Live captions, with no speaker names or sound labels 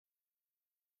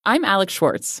I'm Alex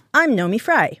Schwartz. I'm Nomi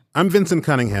Fry. I'm Vincent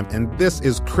Cunningham, and this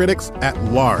is Critics at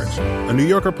Large, a New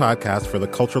Yorker podcast for the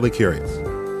culturally curious.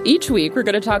 Each week, we're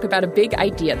going to talk about a big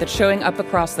idea that's showing up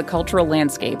across the cultural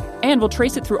landscape, and we'll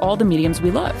trace it through all the mediums we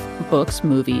love. Books,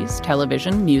 movies,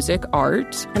 television, music,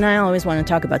 art. And I always want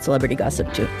to talk about celebrity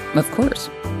gossip, too. Of course.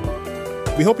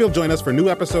 We hope you'll join us for new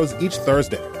episodes each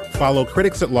Thursday. Follow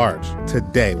Critics at Large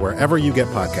today, wherever you get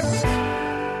podcasts.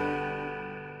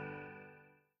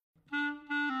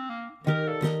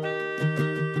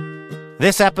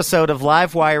 This episode of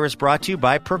Livewire is brought to you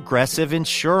by Progressive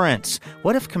Insurance.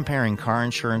 What if comparing car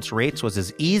insurance rates was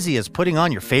as easy as putting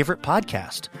on your favorite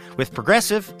podcast? With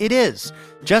Progressive, it is.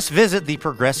 Just visit the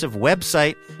Progressive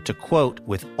website to quote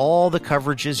with all the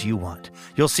coverages you want.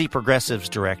 You'll see Progressive's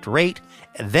direct rate,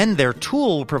 and then their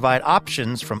tool will provide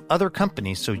options from other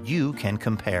companies so you can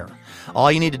compare.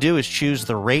 All you need to do is choose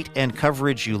the rate and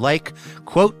coverage you like.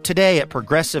 Quote today at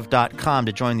Progressive.com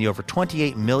to join the over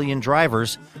 28 million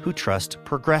drivers who trust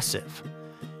Progressive.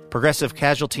 Progressive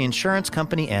Casualty Insurance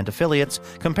Company and affiliates.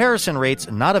 Comparison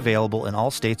rates not available in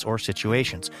all states or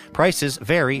situations. Prices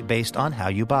vary based on how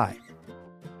you buy.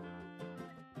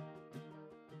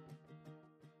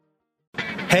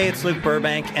 Hey, it's Luke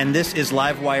Burbank, and this is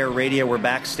Livewire Radio. We're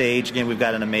backstage. Again, we've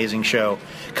got an amazing show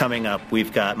coming up.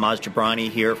 We've got Maz Jobrani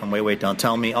here from Wait, Don't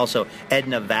Tell Me. Also,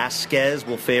 Edna Vasquez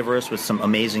will favor us with some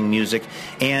amazing music.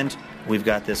 And we've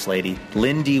got this lady,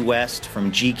 Lindy West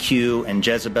from GQ and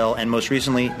Jezebel, and most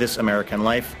recently, This American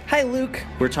Life. Hi, Luke.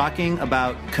 We're talking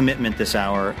about commitment this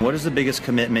hour. What is the biggest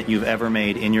commitment you've ever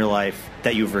made in your life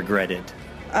that you've regretted?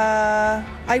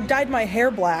 I dyed my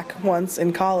hair black once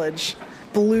in college.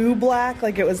 Blue black,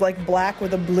 like it was like black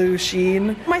with a blue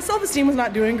sheen. My self-esteem was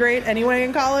not doing great anyway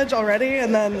in college already,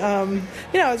 and then,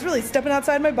 I was really stepping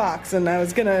outside my box, and I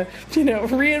was gonna,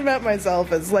 reinvent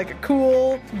myself as like a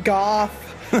cool goth.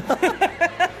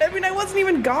 I mean, I wasn't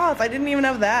even goth. I didn't even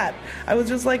have that. I was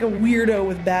just like a weirdo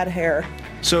with bad hair.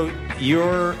 So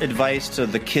your advice to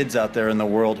the kids out there in the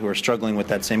world who are struggling with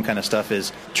that same kind of stuff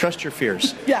is trust your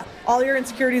fears. Yeah, all your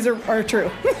insecurities are true.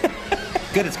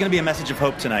 Good, it's going to be a message of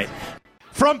hope tonight.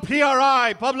 From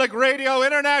PRI, Public Radio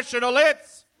International,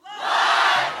 it's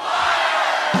Livewire!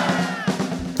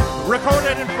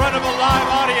 Recorded in front of a live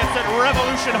audience at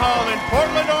Revolution Hall in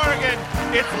Portland, Oregon,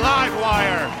 it's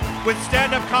Livewire. With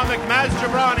stand-up comic Maz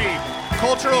Jobrani,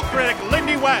 cultural critic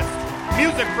Lindy West,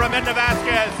 music from Edna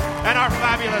Vasquez, and our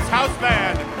fabulous house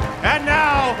band. And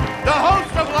now, the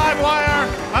host of Livewire,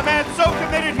 a man so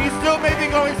committed he still may be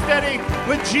going steady,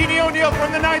 with Jeannie O'Neill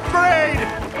from the 9th grade,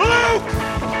 Luke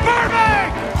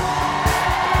Burbank!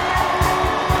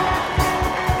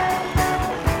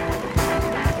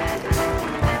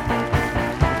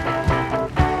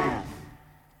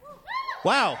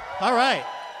 Wow, all right.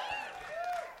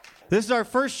 This is our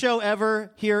first show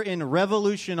ever here in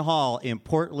Revolution Hall in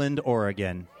Portland,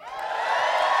 Oregon.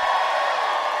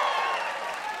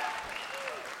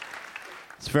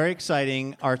 It's very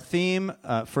exciting. Our theme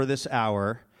for this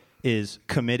hour is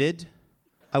committed.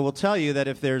 I will tell you that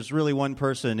if there's really one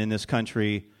person in this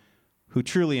country who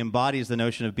truly embodies the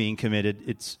notion of being committed,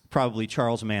 it's probably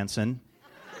Charles Manson,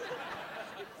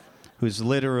 who's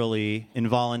literally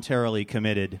involuntarily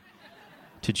committed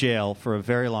to jail for a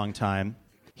very long time.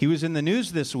 He was in the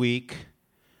news this week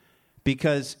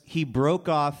because he broke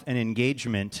off an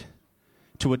engagement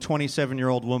to a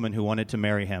 27-year-old woman who wanted to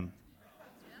marry him.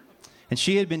 And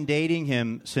she had been dating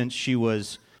him since she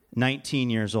was 19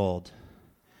 years old,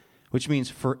 which means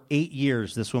for 8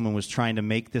 years this woman was trying to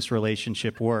make this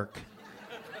relationship work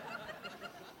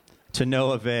to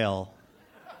no avail.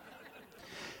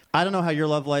 I don't know how your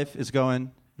love life is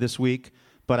going this week,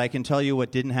 but I can tell you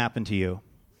what didn't happen to you.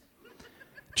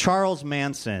 Charles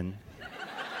Manson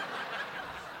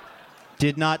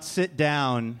did not sit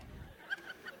down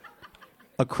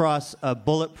across a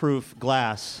bulletproof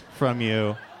glass from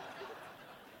you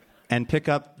and pick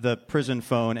up the prison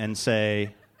phone and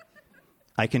say,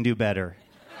 I can do better.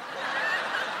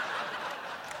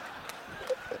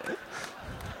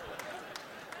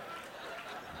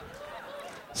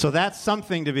 So that's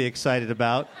something to be excited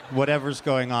about, whatever's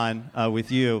going on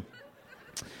with you.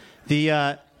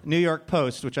 The New York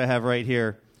Post, which I have right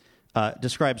here,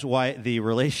 describes why the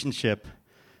relationship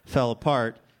fell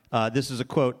apart. This is a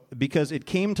quote, because it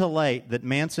came to light that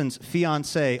Manson's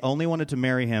fiancée only wanted to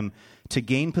marry him to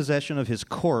gain possession of his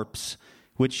corpse,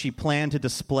 which she planned to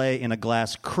display in a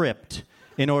glass crypt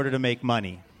in order to make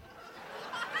money.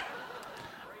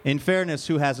 In fairness,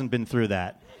 who hasn't been through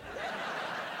that?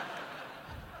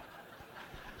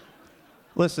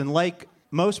 Listen, like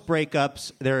most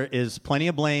breakups, there is plenty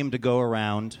of blame to go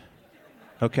around,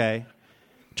 okay?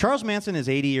 Charles Manson is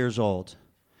 80 years old.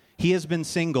 He has been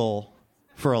single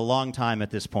for a long time at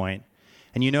this point.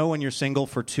 And you know when you're single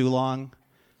for too long,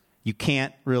 you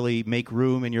can't really make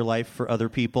room in your life for other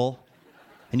people.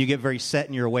 And you get very set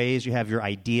in your ways. You have your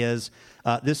ideas.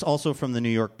 This also from the New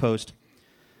York Post.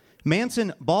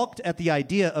 Manson balked at the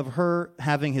idea of her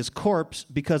having his corpse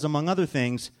because, among other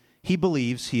things, he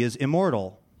believes he is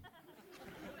immortal.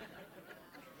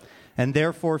 And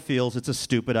therefore feels it's a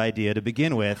stupid idea to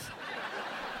begin with.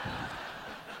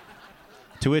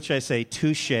 To which I say,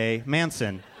 touche,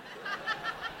 Manson.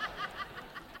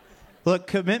 Look,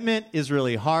 commitment is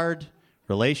really hard.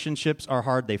 Relationships are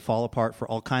hard. They fall apart for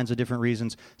all kinds of different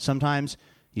reasons. Sometimes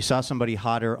you saw somebody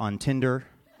hotter on Tinder.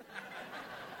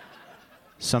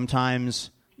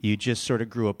 Sometimes you just sort of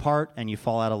grew apart and you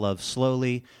fall out of love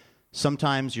slowly.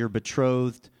 Sometimes your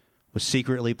betrothed was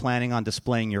secretly planning on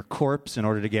displaying your corpse in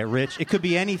order to get rich. It could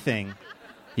be anything,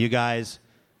 you guys.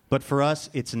 But for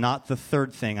us, it's not the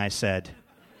third thing I said.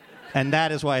 And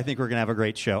that is why I think we're going to have a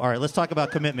great show. All right, let's talk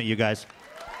about commitment, you guys.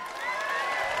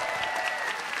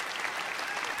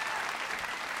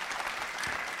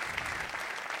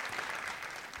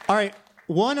 All right,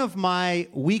 one of my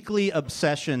weekly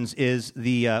obsessions is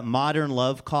the Modern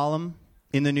Love column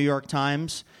in the New York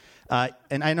Times.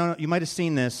 And I know you might have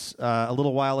seen this a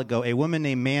little while ago. A woman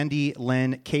named Mandy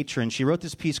Len Catron, she wrote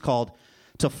this piece called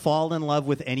To Fall in Love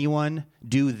with Anyone,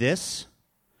 Do This.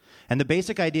 And the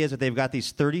basic idea is that they've got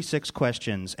these 36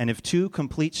 questions, and if two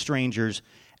complete strangers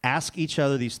ask each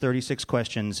other these 36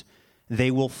 questions, they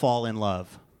will fall in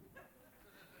love.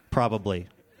 Probably.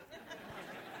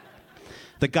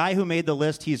 The guy who made the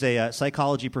list, he's a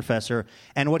psychology professor,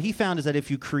 and what he found is that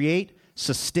if you create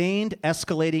sustained,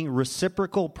 escalating,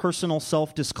 reciprocal personal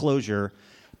self-disclosure,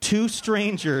 two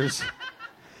strangers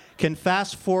can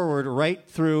fast forward right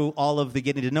through all of the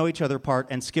getting to know each other part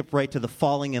and skip right to the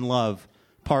falling in love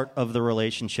part of the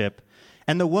relationship.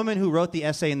 And the woman who wrote the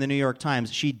essay in the New York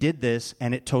Times, she did this,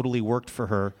 and it totally worked for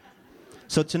her.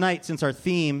 So tonight, since our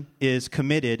theme is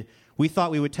committed, we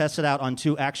thought we would test it out on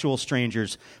two actual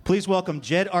strangers. Please welcome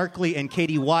Jed Arkley and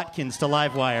Katie Watkins to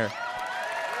Livewire.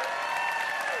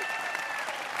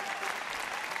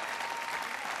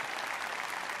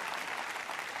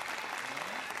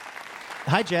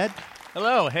 Hi, Jed.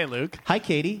 Hello. Hey, Luke. Hi,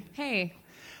 Katie. Hey.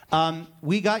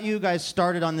 We got you guys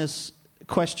started on this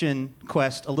question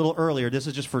quest a little earlier. This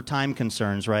is just for time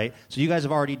concerns, right? So you guys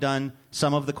have already done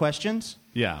some of the questions?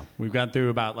 Yeah, we've got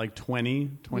through about like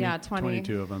 20. Yeah, 20.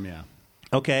 22 of them, yeah.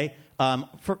 Okay.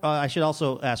 I should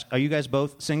also ask, are you guys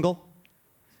both single?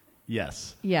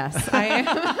 Yes. Yes, I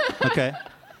am. Okay.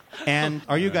 And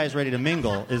are you guys ready to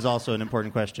mingle is also an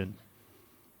important question.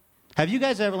 Have you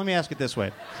guys ever, let me ask it this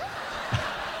way.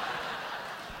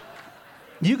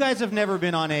 You guys have never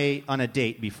been on a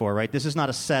date before, right? This is not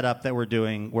a setup that we're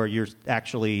doing where you're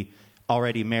actually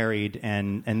already married,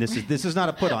 and this is not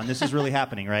a put on. This is really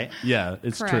happening, right? Yeah,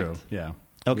 it's Correct. true. Yeah.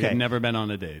 Okay. We've never been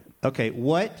on a date. Okay.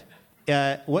 What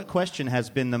question has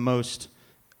been the most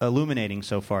illuminating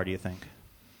so far, do you think?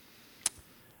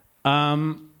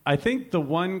 I think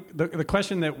the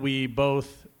question that we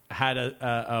both had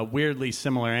a weirdly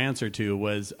similar answer to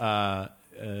was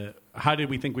how did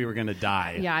we think we were going to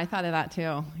die? Yeah, I thought of that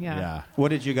too. Yeah. What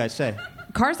did you guys say?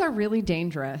 Cars are really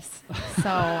dangerous.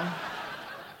 So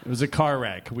It was a car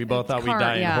wreck. We both thought we'd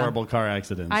die in horrible car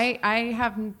accidents. I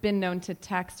have been known to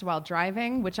text while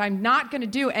driving, which I'm not going to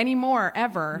do anymore,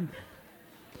 ever.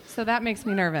 So that makes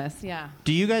me nervous, yeah.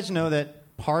 Do you guys know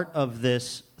that part of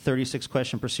this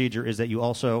 36-question procedure is that you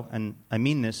also, and I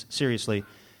mean this seriously,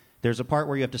 there's a part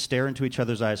where you have to stare into each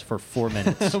other's eyes for 4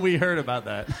 minutes. We heard about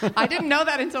that. I didn't know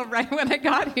that until right when I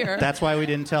got here. That's why we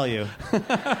didn't tell you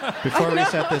before we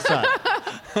set this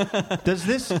up. Does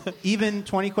this, even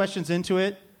 20 questions into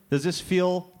it, does this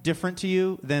feel different to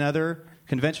you than other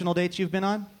conventional dates you've been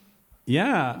on?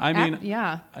 Yeah, I mean,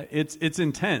 yeah. It's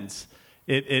intense.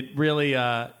 It really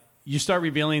you start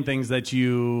revealing things that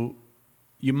you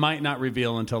might not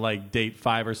reveal until like date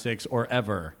 5 or 6 or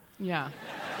ever. Yeah.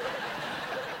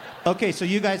 Okay, so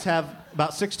you guys have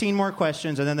about 16 more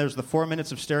questions, and then there's the 4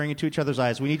 minutes of staring into each other's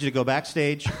eyes. We need you to go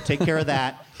backstage, take care of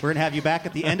that. We're going to have you back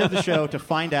at the end of the show to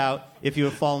find out if you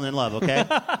have fallen in love, okay?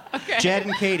 Okay. Jed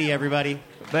and Katie, everybody.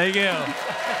 Thank you.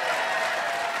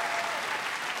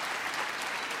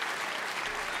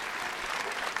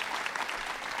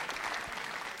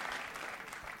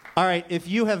 All right, if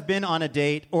you have been on a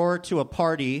date or to a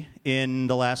party in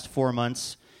the last 4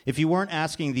 months, if you weren't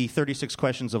asking the 36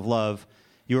 questions of love,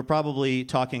 you were probably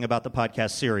talking about the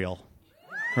podcast Serial,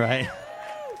 right?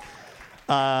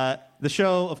 The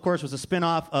show, of course, was a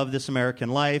spin-off of This American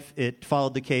Life. It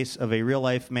followed the case of a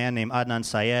real-life man named Adnan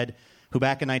Syed, who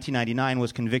back in 1999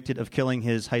 was convicted of killing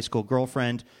his high school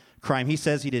girlfriend, crime he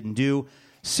says he didn't do.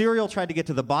 Serial tried to get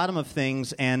to the bottom of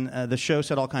things, and the show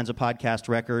set all kinds of podcast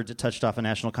records. It touched off a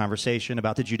national conversation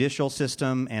about the judicial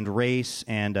system and race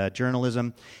and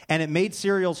journalism. And it made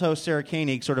Serial's host, Sarah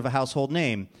Koenig, sort of a household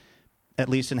name, at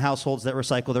least in households that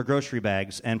recycle their grocery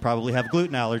bags and probably have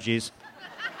gluten allergies.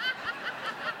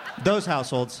 Those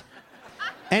households.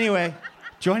 Anyway,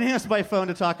 joining us by phone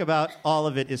to talk about all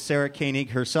of it is Sarah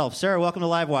Koenig herself. Sarah, welcome to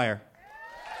Livewire.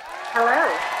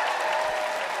 Hello.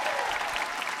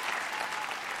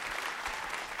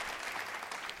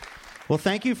 Well,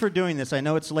 thank you for doing this. I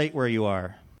know it's late where you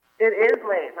are. It is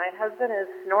late. My husband is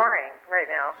snoring right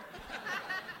now.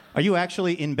 Are you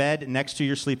actually in bed next to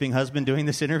your sleeping husband doing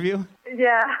this interview?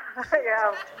 Yeah, I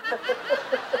am.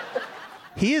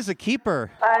 He is a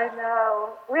keeper. I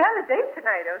know. We had a date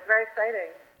tonight. It was very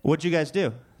exciting. What'd you guys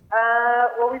do?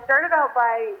 Well, we started out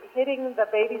by hitting the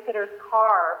babysitter's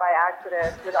car by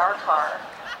accident with our car.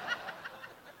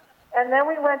 And then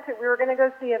we were going to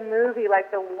go see a movie,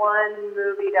 like the one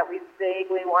movie that we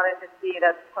vaguely wanted to see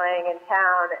that's playing in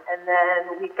town. And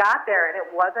then we got there and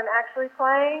it wasn't actually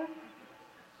playing.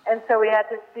 And so we had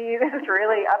to see this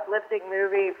really uplifting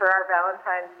movie for our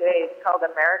Valentine's Day. It's called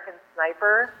American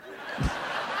Sniper.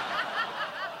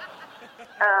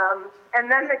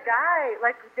 And then the guy,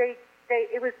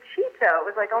 it was cheap though. It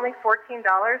was like only $14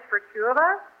 for two of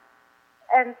us.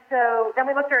 And so then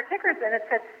we looked at our tickets, and it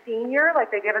said senior,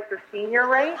 like they gave us the senior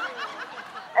rate.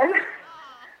 And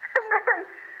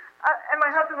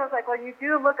my husband was like, well, you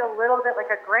do look a little bit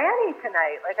like a granny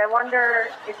tonight. Like, I wonder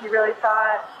if you really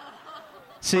thought...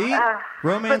 See?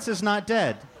 Romance is not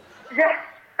dead. Yeah,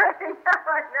 I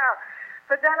know.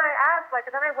 But then I asked,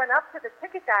 then I went up to the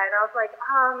ticket guy, and I was like,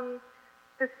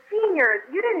 the seniors,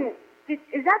 you didn't...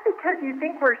 Is that because you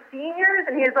think we're seniors?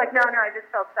 And he was like, no, I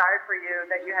just felt sorry for you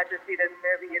that you had to see this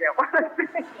movie you didn't want to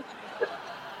see.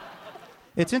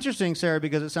 It's interesting, Sarah,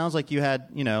 because it sounds like you had,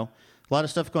 a lot of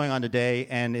stuff going on today,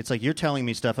 and it's like you're telling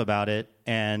me stuff about it,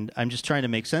 and I'm just trying to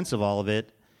make sense of all of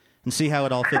it and see how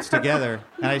it all fits together.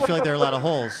 And I feel like there are a lot of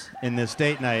holes in this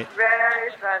date night.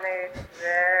 Very funny,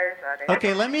 very funny.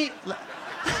 Okay,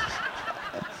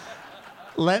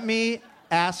 let me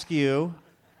ask you,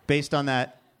 based on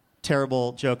that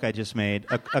terrible joke I just made,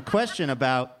 a question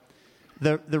about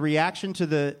the reaction to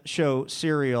the show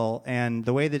Serial and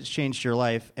the way that it's changed your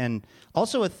life, and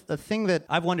also a thing that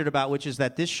I've wondered about, which is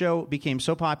that this show became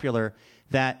so popular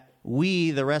that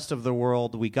we, the rest of the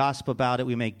world, we gossip about it,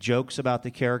 we make jokes about the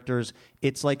characters.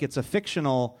 It's like it's a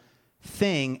fictional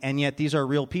thing, and yet these are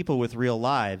real people with real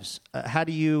lives. How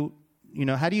do you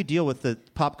deal with the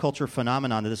pop culture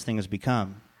phenomenon that this thing has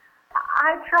become?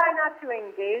 I try not to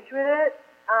engage with it.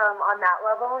 On that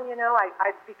level,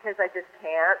 because I just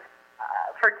can't,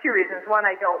 for two reasons. One,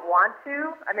 I don't want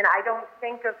to. I mean, I don't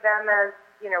think of them as,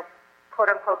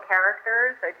 quote-unquote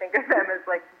characters. I think of them as,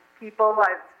 people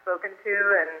I've spoken to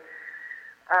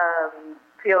and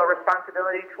feel a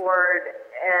responsibility toward,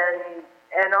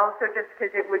 and also just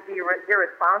because it would be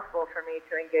irresponsible for me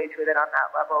to engage with it on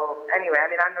that level. Anyway,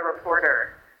 I mean, I'm the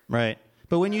reporter. Right.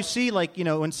 But when you see,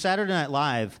 when Saturday Night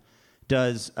Live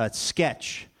does a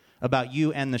sketch about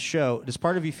you and the show, does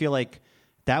part of you feel like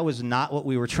that was not what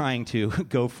we were trying to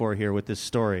go for here with this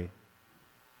story?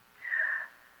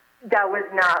 That was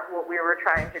not what we were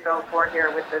trying to go for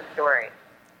here with this story.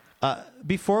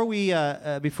 Before we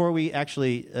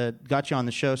actually got you on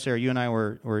the show, Sarah, you and I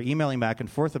were emailing back and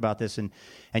forth about this, and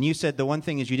you said the one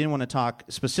thing is you didn't want to talk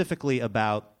specifically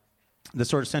about the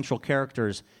sort of central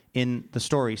characters in the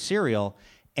story Serial,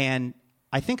 and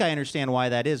I think I understand why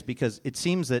that is, because it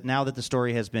seems that now that the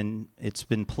story been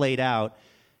played out,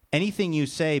 anything you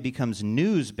say becomes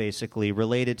news, basically,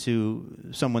 related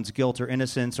to someone's guilt or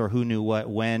innocence or who knew what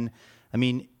when. I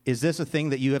mean, is this a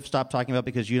thing that you have stopped talking about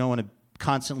because you don't want to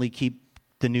constantly keep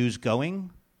the news going?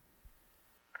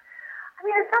 I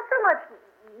mean, it's not so much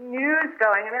news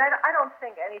going. I mean, I don't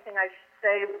think anything I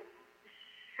say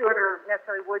should or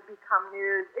necessarily would become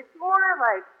news. It's more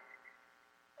like,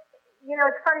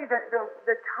 it's funny that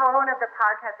the tone of the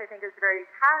podcast, I think, is very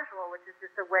casual, which is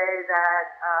just the way that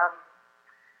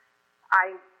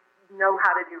I know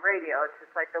how to do radio. It's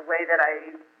just like the way that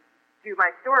I do my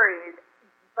stories.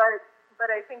 But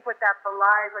I think what that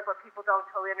belies, what people don't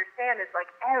totally understand, is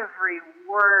every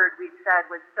word we said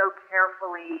was so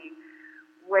carefully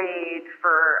weighed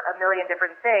for a million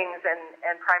different things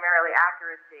and primarily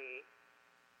accuracy.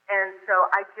 And so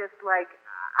I just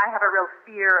I have a real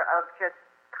fear of just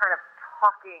kind of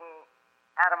talking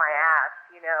out of my ass,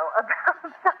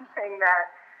 about something that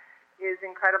is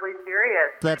incredibly serious.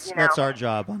 That's our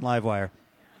job on Livewire.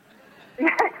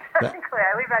 Yeah, exactly. Exactly.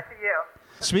 I leave that to you.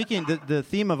 Speaking, the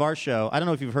theme of our show, I don't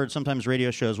know if you've heard, sometimes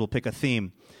radio shows will pick a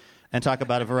theme and talk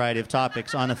about a variety of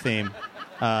topics on a theme.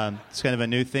 It's kind of a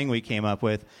new thing we came up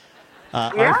with.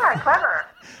 Clever.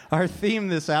 Our theme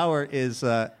this hour is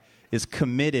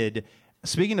committed.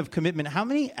 Speaking of commitment, how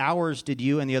many hours did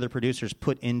you and the other producers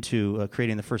put into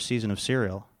creating the first season of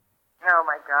Serial? Oh,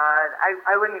 my God.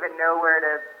 I wouldn't even know where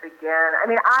to begin. I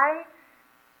mean, I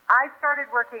started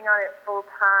working on it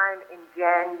full-time in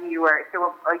January,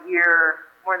 so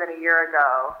more than a year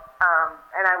ago.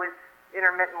 And I was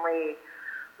intermittently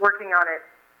working on it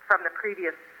from the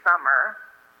previous summer.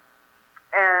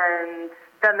 And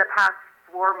then the past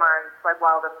 4 months, like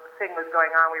while the thing was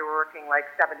going on, we were working like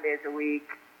 7 days a week,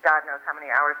 God knows how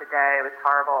many hours a day. It was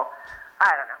horrible.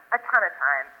 I don't know. A ton of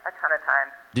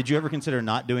time. Did you ever consider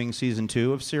not doing season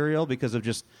 2 of Serial because of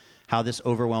just how this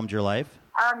overwhelmed your life?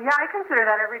 Yeah, I consider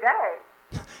that every day.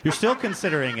 You're still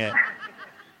considering it. I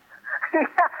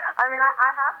mean,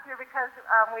 I have to because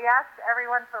we asked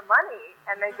everyone for money,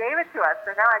 and they gave it to us,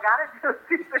 so now I got to do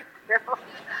season 2.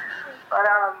 But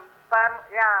I'm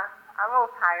a little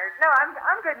tired. No,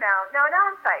 I'm good now. No, now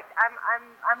I'm psyched.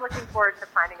 I'm looking forward to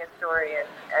finding a story and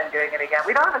doing it again.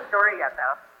 We don't have a story yet,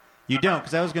 though. You don't,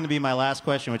 because that was going to be my last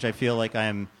question, which I feel like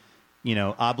I'm,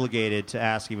 obligated to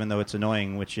ask, even though it's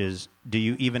annoying, which is, do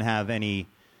you even have any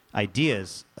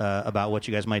ideas about what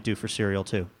you guys might do for Serial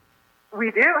 2?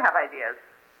 We do have ideas.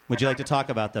 Would you like to talk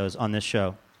about those on this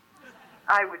show?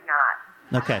 I would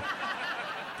not. Okay.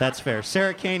 That's fair.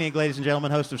 Sarah Koenig, ladies and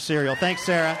gentlemen, host of Serial. Thanks,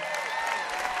 Sarah.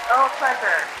 Oh, pleasure.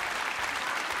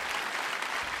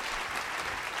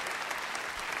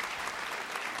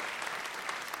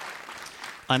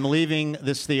 I'm leaving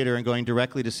this theater and going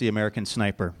directly to see American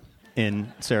Sniper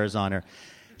in Sarah's honor.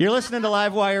 You're listening to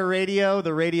Livewire Radio,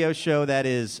 the radio show that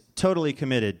is totally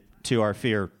committed to our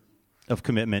fear of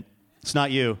commitment. It's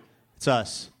not you, it's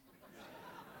us.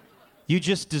 You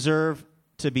just deserve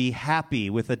to be happy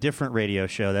with a different radio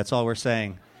show. That's all we're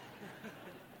saying.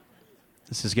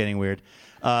 This is getting weird.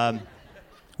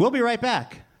 We'll be right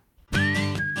back.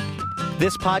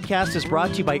 This podcast is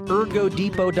brought to you by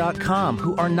ErgoDepot.com,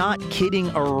 who are not kidding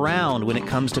around when it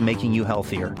comes to making you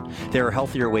healthier. There are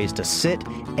healthier ways to sit,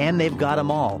 and they've got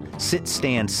them all.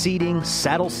 Sit-stand seating,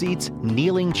 saddle seats,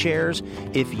 kneeling chairs.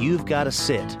 If you've got to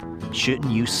sit,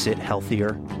 shouldn't you sit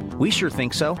healthier? We sure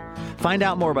think so. Find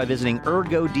out more by visiting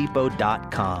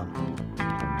ErgoDepot.com.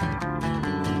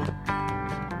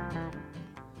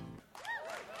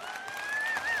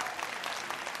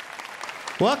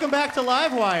 Welcome back to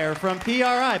Livewire from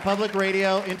PRI, Public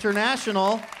Radio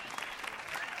International.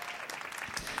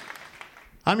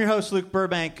 I'm your host, Luke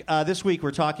Burbank. This week we're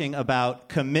talking about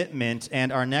commitment,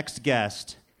 and our next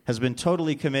guest has been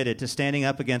totally committed to standing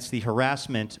up against the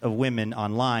harassment of women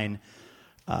online,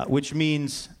 which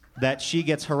means that she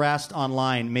gets harassed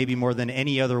online maybe more than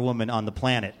any other woman on the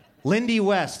planet. Lindy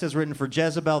West has written for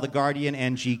Jezebel, The Guardian,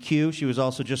 and GQ. She was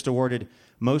also just awarded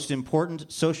Most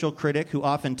Important Social Critic, who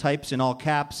often types in all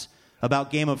caps about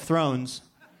Game of Thrones.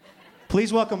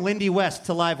 Please welcome Lindy West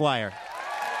to Livewire.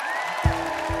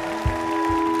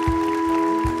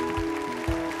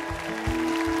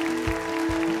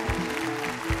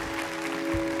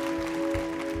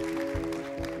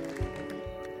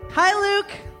 Hi,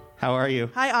 Luke. How are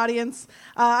you? Hi, audience.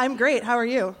 I'm great. How are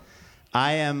you?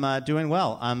 I am doing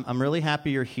well. I'm really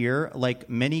happy you're here. Like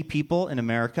many people in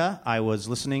America, I was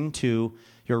listening to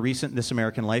your recent This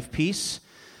American Life piece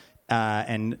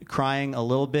and crying a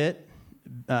little bit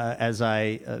as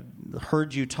I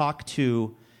heard you talk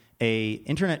to a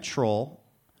internet troll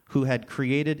who had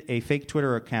created a fake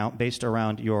Twitter account based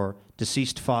around your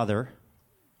deceased father.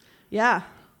 Yeah, it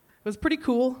was pretty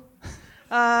cool.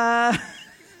 Was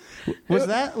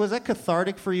that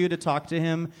cathartic for you to talk to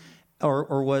him?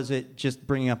 Or was it just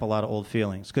bringing up a lot of old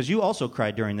feelings? Because you also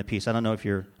cried during the piece. I don't know if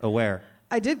you're aware.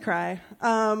 I did cry.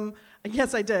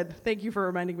 Yes, I did. Thank you for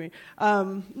reminding me.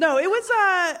 No, it was,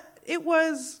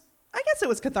 I guess it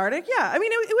was cathartic. Yeah, I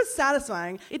mean, it was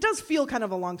satisfying. It does feel kind of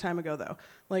a long time ago, though,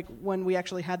 like when we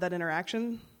actually had that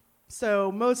interaction.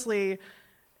 So mostly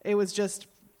it was just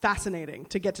fascinating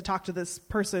to get to talk to this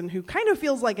person who kind of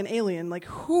feels like an alien. Like,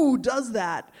 who does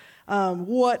that?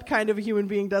 What kind of a human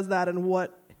being does that, and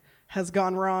what has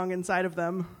gone wrong inside of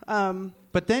them.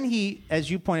 But then he, as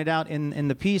you pointed out in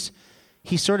the piece,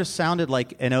 he sort of sounded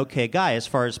like an okay guy as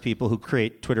far as people who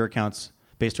create Twitter accounts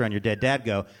based around your dead dad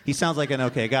go. He sounds like an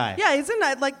okay guy. Yeah, he's in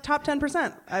that like top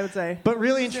 10%, I would say. But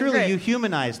really and truly, you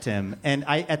humanized him. And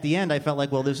at the end, I felt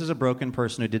like, well, this is a broken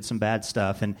person who did some bad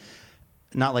stuff. And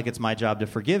not like it's my job to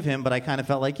forgive him, but I kind of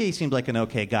felt like, yeah, he seemed like an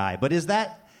okay guy. But is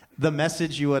that the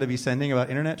message you want to be sending about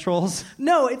internet trolls?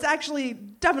 No, it's actually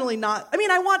definitely not. I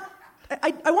mean, I want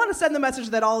to send the message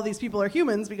that all of these people are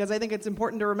humans because I think it's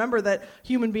important to remember that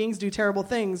human beings do terrible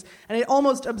things, and it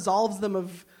almost absolves them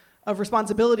of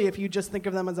responsibility if you just think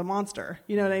of them as a monster.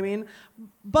 You know what I mean?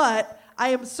 But I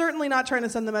am certainly not trying to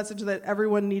send the message that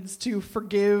everyone needs to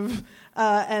forgive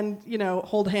and,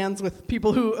 hold hands with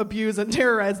people who abuse and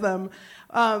terrorize them.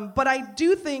 But I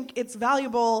do think it's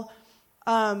valuable,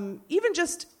 even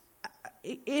just,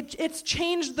 it's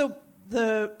changed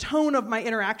the tone of my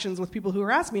interactions with people who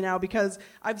harass me now because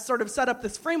I've sort of set up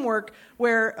this framework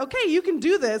where, okay, you can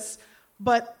do this,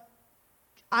 but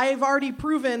I've already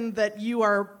proven that you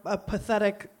are a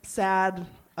pathetic, sad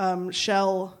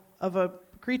shell of a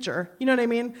creature. You know what I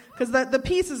mean? Because the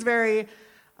piece is very,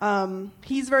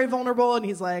 he's very vulnerable, and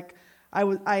he's like,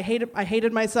 I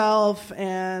hated myself,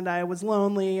 and I was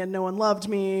lonely, and no one loved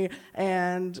me,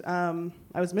 and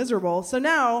I was miserable. So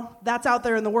now that's out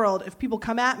there in the world. If people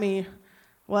come at me,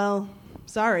 well,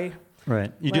 sorry.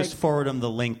 Right. You just forward them the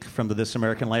link from the This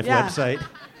American Life website.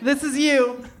 This is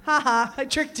you. Haha, I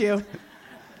tricked you.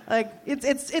 Like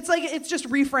it's just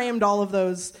reframed all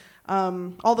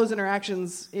those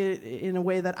interactions in a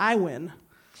way that I win.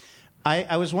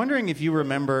 I was wondering if you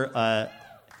remember a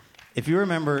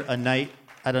night,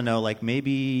 I don't know, like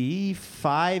maybe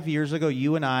 5 years ago,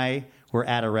 you and I were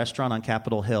at a restaurant on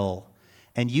Capitol Hill,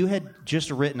 and you had just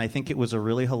written, I think it was a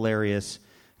really hilarious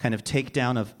kind of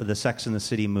takedown of the Sex and the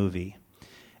City movie,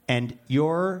 and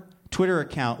your Twitter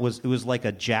account was like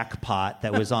a jackpot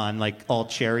that was on like all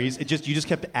cherries. You just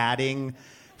kept adding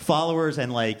followers,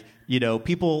 and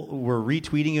people were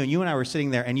retweeting you, and you and I were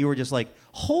sitting there, and you were just like,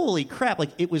 holy crap,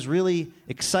 like it was really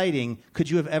exciting. Could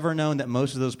you have ever known that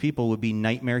most of those people would be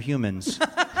nightmare humans?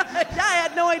 Yeah, I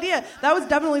had no idea. That was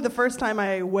definitely the first time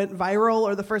I went viral,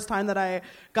 or the first time that I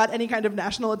got any kind of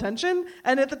national attention.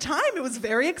 And at the time, it was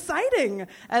very exciting.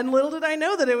 And little did I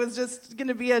know that it was just going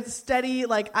to be a steady,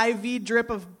 IV drip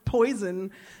of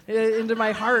poison into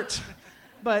my heart.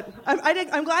 But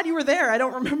I'm glad you were there. I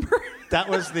don't remember. That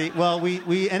was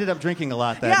we ended up drinking a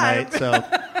lot that night, so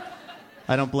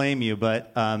I don't blame you.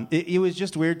 But it was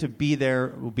just weird to be there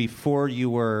before you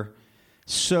were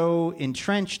so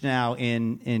entrenched now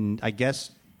in I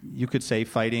guess you could say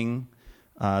fighting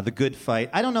the good fight.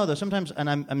 I don't know though. Sometimes, and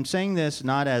I'm saying this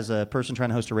not as a person trying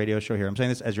to host a radio show here. I'm saying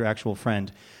this as your actual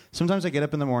friend. Sometimes I get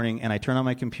up in the morning and I turn on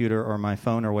my computer or my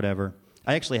phone or whatever.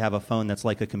 I actually have a phone that's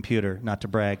like a computer, not to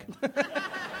brag.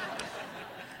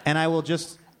 And I will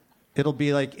it'll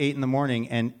be like 8 in the morning,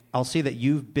 and I'll see that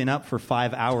you've been up for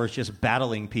 5 hours just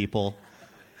battling people.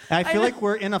 And I feel like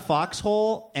we're in a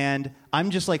foxhole, and I'm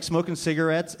just like smoking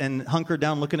cigarettes and hunkered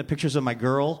down looking at pictures of my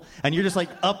girl, and you're just like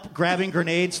up grabbing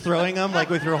grenades, throwing them, like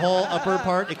with your whole upper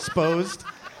part exposed.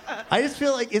 I just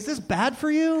feel like, is this bad for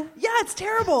you? Yeah, it's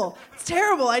terrible. It's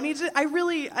terrible. I need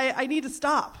to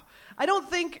stop. I don't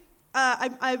think,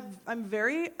 I'm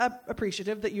very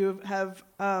appreciative that you have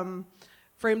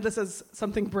framed this as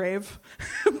something brave,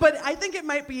 but I think it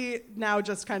might be now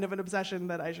just kind of an obsession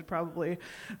that I should probably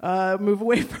move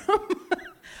away from.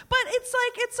 But it's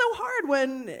so hard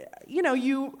when,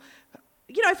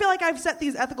 I feel like I've set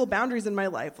these ethical boundaries in my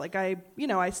life. Like I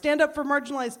stand up for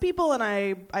marginalized people, and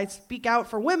I speak out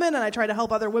for women, and I try to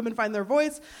help other women find their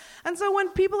voice. And so when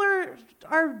people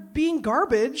are being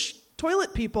garbage,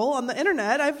 toilet people on the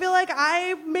internet, I feel like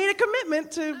I made a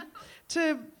commitment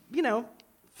to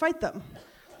fight them.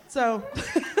 So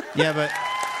yeah,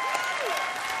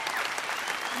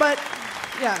 but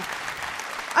yeah,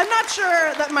 I'm not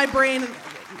sure that my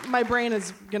brain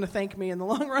is going to thank me in the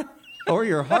long run. Or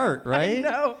your heart, right? I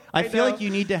know. I feel like you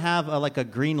need to have a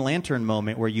Green Lantern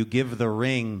moment where you give the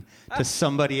ring to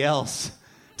somebody else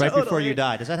right before you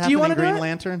die. Does that happen in Green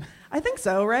Lantern? I think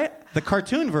so, right? The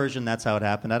cartoon version, that's how it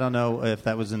happened. I don't know if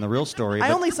that was in the real story.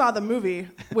 I only saw the movie,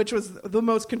 which was the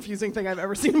most confusing thing I've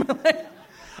ever seen in my life.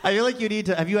 I feel like you need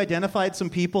to... Have you identified some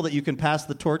people that you can pass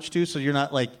the torch to so you're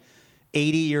not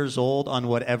 80 years old on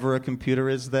whatever a computer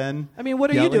is then? I mean, what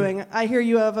are you doing? I hear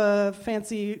you have a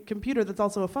fancy computer that's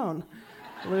also a phone,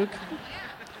 Luke.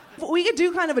 We could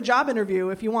do kind of a job interview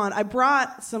if you want. I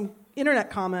brought some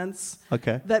internet comments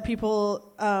that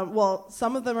people...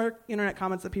 some of them are internet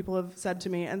comments that people have said to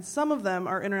me, and some of them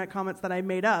are internet comments that I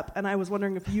made up, and I was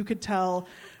wondering if you could tell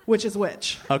which is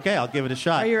which. Okay, I'll give it a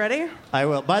shot. Are you ready? I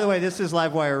will. By the way, this is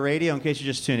Livewire Radio. In case you're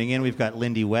just tuning in, we've got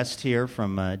Lindy West here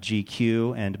from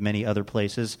GQ and many other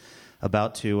places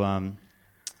about to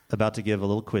give a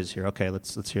little quiz here. Okay,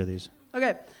 let's hear these.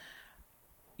 Okay.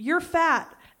 You're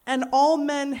fat, and all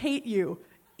men hate you.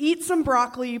 Eat some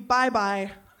broccoli. Bye-bye.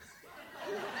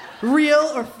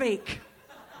 Real or fake?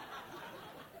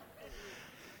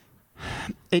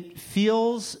 It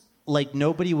feels like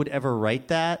nobody would ever write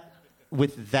that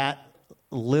with that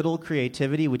little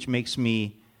creativity, which makes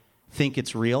me think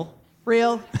it's real.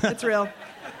 Real. It's real.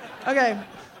 Okay.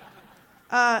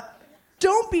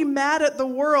 Don't be mad at the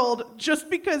world just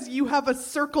because you have a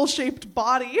circle-shaped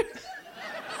body.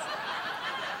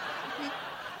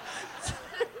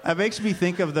 That makes me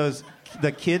think of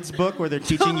the kids' book where they're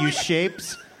teaching you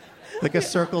shapes, like a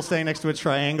circle standing next to a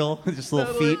triangle, just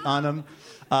little feet on them.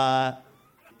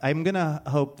 I'm going to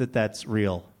hope that that's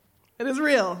real. It is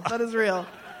real. That is real.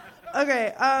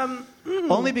 Okay.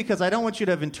 Only because I don't want you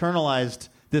to have internalized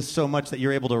this so much that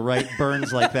you're able to write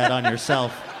burns like that on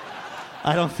yourself.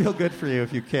 I don't feel good for you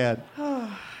if you can.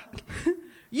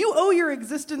 You owe your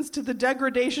existence to the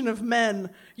degradation of men.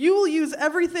 You will use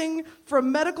everything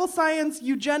from medical science,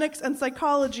 eugenics, and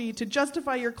psychology to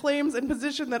justify your claims and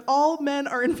position that all men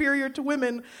are inferior to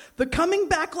women. The coming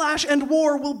backlash and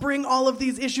war will bring all of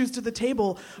these issues to the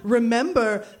table.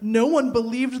 Remember, no one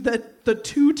believed that the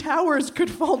two towers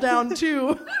could fall down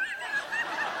too.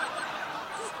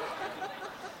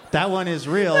 That one is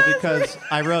real because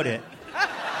I wrote it.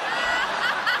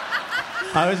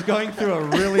 I was going through a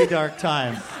really dark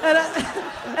time.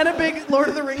 And a big Lord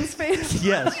of the Rings face.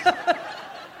 Yes.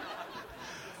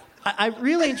 I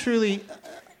really and truly,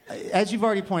 as you've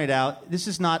already pointed out, this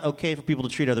is not okay for people to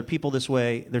treat other people this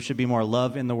way. There should be more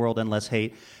love in the world and less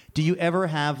hate. Do you ever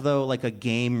have, though, like a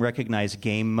recognized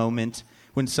game moment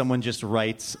when someone just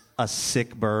writes a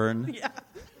sick burn? Yeah.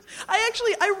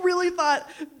 I really thought,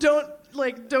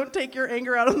 don't take your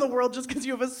anger out on the world just because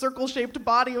you have a circle-shaped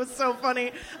body. It was so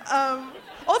funny.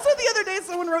 Also, the other day,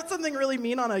 someone wrote something really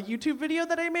mean on a YouTube video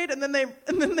that I made, and then they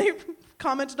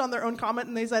commented on their own comment,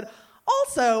 and they said,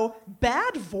 also,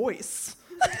 bad voice.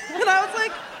 And I was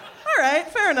like, all right,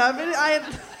 fair enough.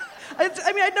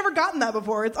 I'd never gotten that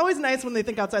before. It's always nice when they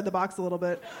think outside the box a little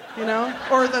bit, you know?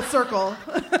 Or the circle.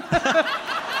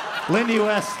 Lindy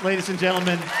West, ladies and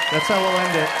gentlemen. That's how we'll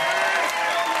end it.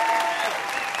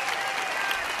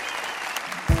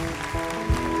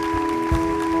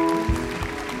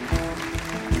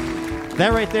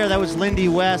 That right there, that was Lindy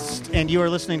West, and you are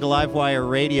listening to Livewire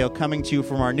Radio, coming to you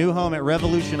from our new home at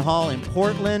Revolution Hall in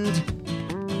Portland.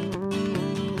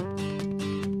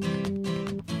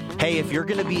 Hey, if you're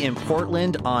going to be in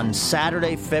Portland on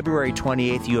Saturday, February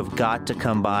 28th, you have got to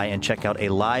come by and check out a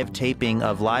live taping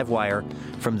of Livewire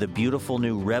from the beautiful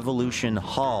new Revolution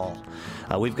Hall.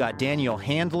 We've got Daniel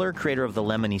Handler, creator of the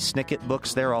Lemony Snicket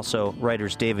books there, also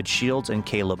writers David Shields and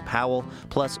Caleb Powell,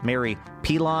 plus Mary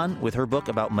Pilon with her book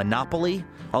about Monopoly,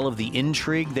 all of the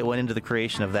intrigue that went into the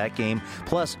creation of that game,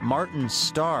 plus Martin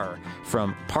Starr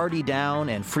from Party Down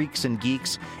and Freaks and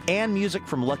Geeks, and music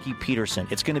from Lucky Peterson.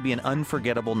 It's going to be an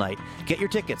unforgettable night. Get your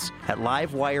tickets at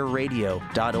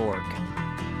livewireradio.org.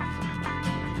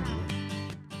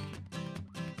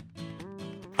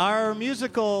 Our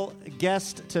musical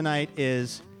guest tonight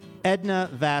is Edna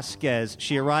Vasquez.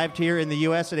 She arrived here in the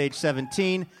U.S. at age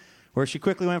 17, where she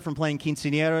quickly went from playing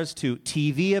quinceañeras to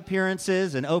TV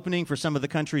appearances and opening for some of the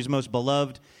country's most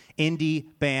beloved indie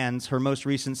bands. Her most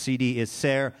recent CD is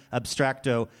Ser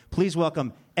Abstracto. Please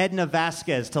welcome Edna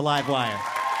Vasquez to Livewire.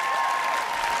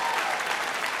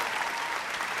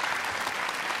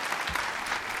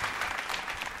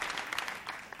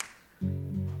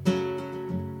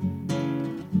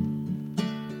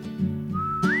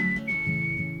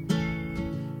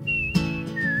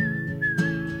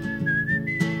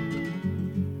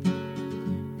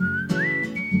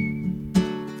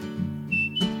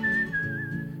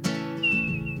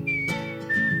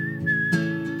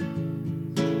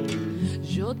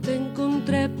 Yo te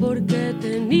encontré porque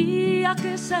tenía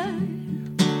que ser.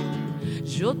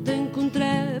 Yo te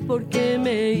encontré porque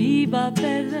me iba a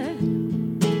perder.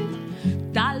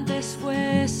 Tal vez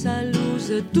fue esa luz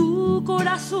de tu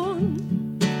corazón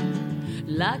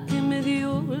la que me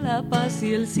dio la paz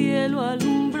y el cielo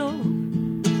alumbró.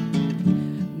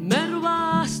 Me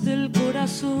robaste el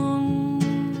corazón.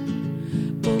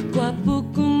 Poco a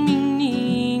poco, mi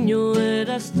niño,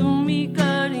 eras tú mi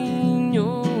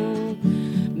cariño.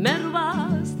 Me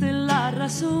robaste la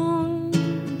razón.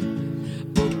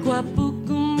 Poco a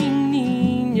poco, mi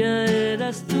niña,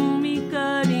 eras tú mi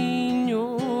cariño.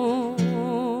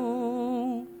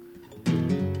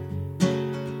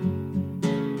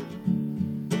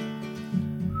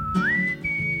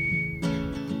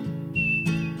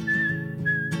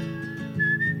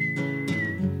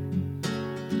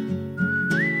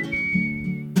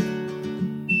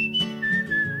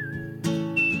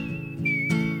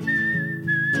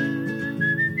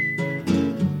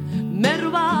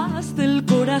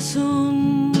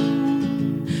 Corazón.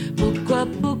 Poco a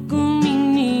poco, mi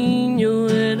niño,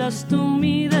 eras eras tú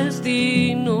mi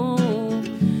destino.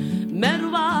 Me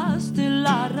robaste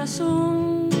la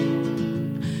razón.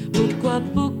 Poco a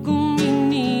poco, mi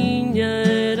niña,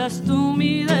 eras tú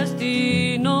mi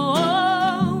destino.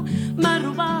 Me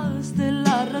robaste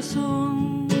la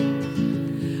razón.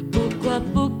 Poco a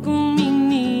poco, mi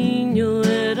niño,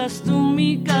 eras tú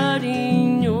mi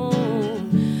cariño.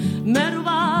 Me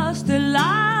robaste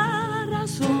la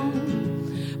razón.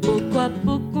 Poco a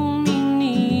poco, mi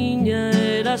niña,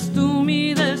 eras tú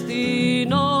mi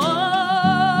destino.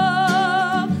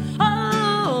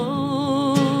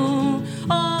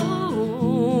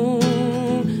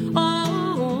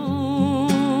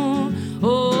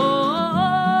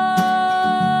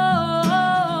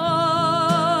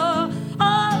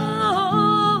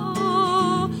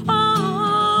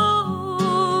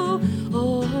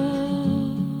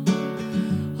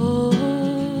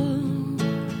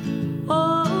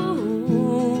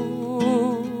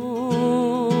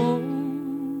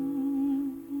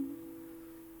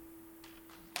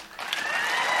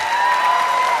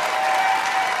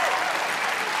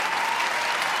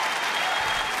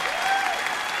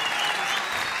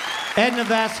 Edna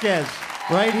Vasquez,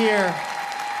 right here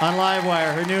on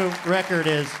Livewire. Her new record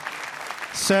is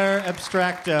Ser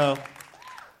Abstracto.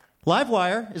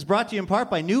 Livewire is brought to you in part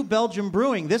by New Belgium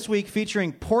Brewing, this week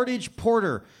featuring Portage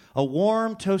Porter, a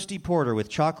warm, toasty porter with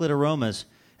chocolate aromas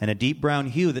and a deep brown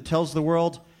hue that tells the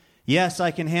world, yes,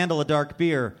 I can handle a dark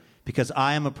beer because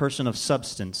I am a person of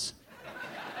substance.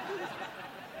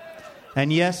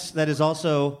 And yes, that is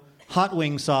also hot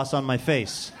wing sauce on my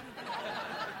face,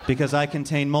 because I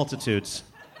contain multitudes.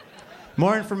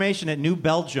 More information at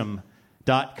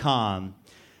newbelgium.com.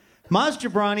 Maz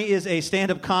Jobrani is a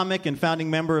stand-up comic and founding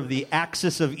member of the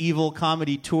Axis of Evil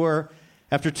comedy tour.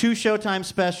 After 2 Showtime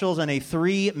specials and a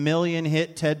 3 million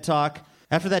hit TED Talk,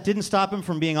 after that didn't stop him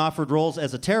from being offered roles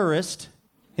as a terrorist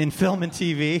in film and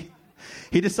TV,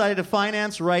 he decided to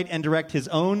finance, write, and direct his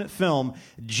own film,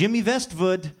 Jimmy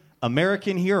Westwood,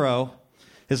 American Hero.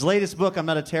 His latest book, I'm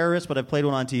Not a Terrorist, but I've played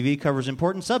one on TV, covers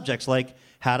important subjects like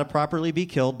how to properly be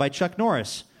killed by Chuck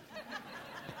Norris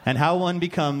and how one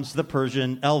becomes the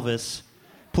Persian Elvis.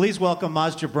 Please welcome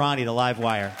Maz Jobrani to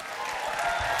Livewire.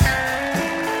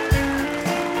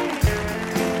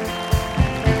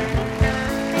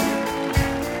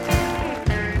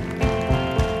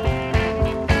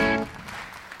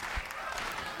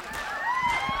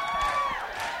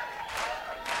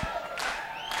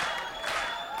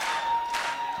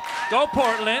 Go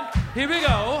Portland, here we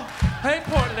go. Hey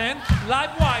Portland,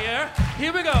 Livewire,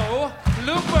 here we go.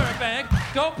 Luke Burbank,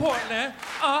 go Portland.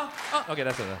 Okay,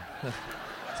 that's it.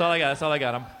 That's all I got. That's all I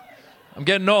got. I'm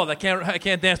getting old. I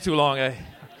can't dance too long.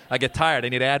 I get tired. I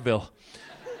need Advil.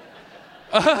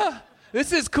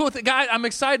 This is cool, guys. I'm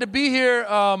excited to be here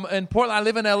in Portland. I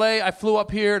live in LA. I flew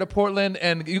up here to Portland,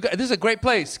 and you guys, this is a great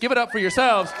place. Give it up for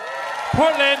yourselves,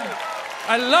 Portland.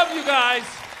 I love you guys.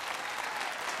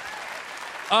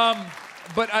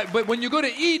 But when you go to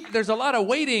eat, there's a lot of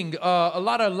waiting, a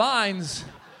lot of lines.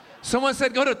 Someone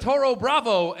said, go to Toro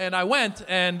Bravo, and I went,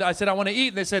 and I said, I want to eat,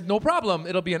 and they said, no problem,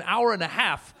 it'll be an hour and a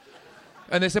half.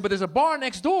 And they said, but there's a bar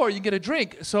next door, you can get a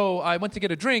drink. So I went to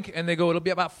get a drink, and they go, it'll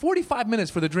be about 45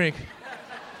 minutes for the drink.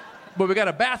 But we got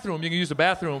a bathroom, you can use the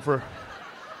bathroom for,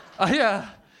 yeah.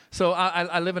 So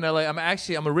I live in LA,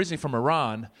 I'm originally from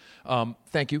Iran.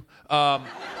 Thank you.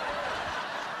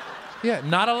 Yeah,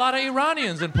 not a lot of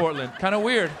Iranians in Portland. Kind of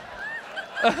weird.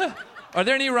 Are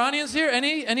there any Iranians here?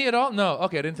 Any at all? No.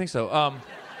 Okay, I didn't think so.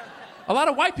 A lot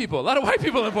of white people. A lot of white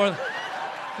people in Portland.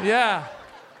 Yeah.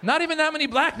 Not even that many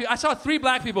black people. I saw 3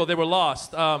 black people. They were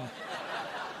lost.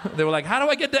 They were like, how do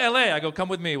I get to LA? I go, come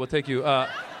with me. We'll take you. I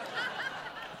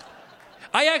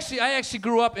actually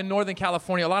grew up in Northern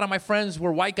California. A lot of my friends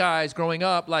were white guys growing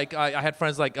up. Like I had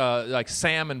friends like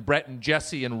Sam and Brett and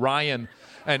Jesse and Ryan.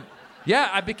 And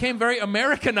yeah, I became very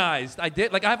Americanized. I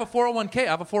did. Like I have a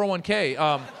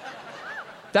 401k.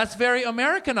 That's very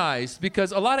Americanized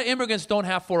because a lot of immigrants don't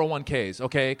have 401ks,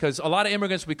 okay? Because a lot of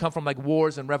immigrants, we come from like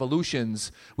wars and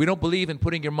revolutions. We don't believe in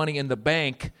putting your money in the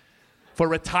bank for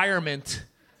retirement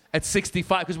at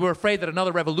 65 because we're afraid that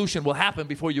another revolution will happen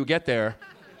before you get there.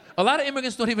 A lot of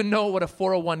immigrants don't even know what a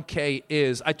 401k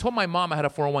is. I told my mom I had a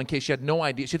 401k. She had no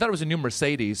idea. She thought it was a new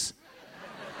Mercedes.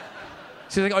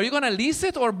 She's like, are you going to lease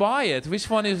it or buy it? Which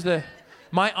one is the...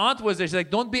 My aunt was there. She's like,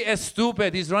 don't be as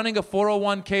stupid. He's running a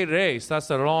 401k race. It's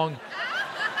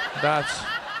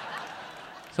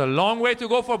a long way to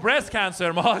go for breast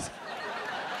cancer, Moz.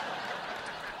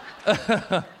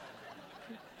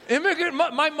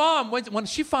 My mom, when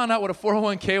she found out what a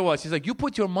 401k was, she's like, you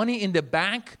put your money in the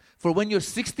bank for when you're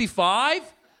 65?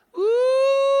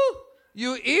 Ooh,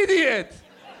 you idiot.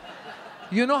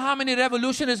 You know how many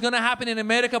revolution is going to happen in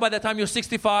America by the time you're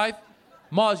 65?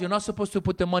 Maz, you're not supposed to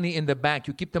put the money in the bank.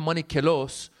 You keep the money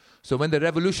kilos. So when the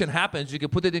revolution happens, you can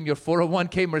put it in your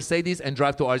 401k Mercedes and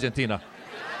drive to Argentina.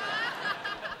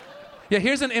 Yeah,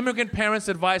 here's an immigrant parent's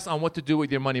advice on what to do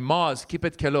with your money. Maz, keep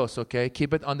it kilos, okay?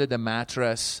 Keep it under the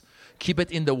mattress. Keep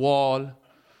it in the wall.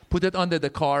 Put it under the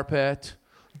carpet.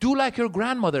 Do like your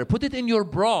grandmother. Put it in your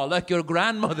bra like your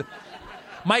grandmother.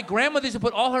 My grandmother used to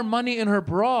put all her money in her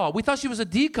bra. We thought she was a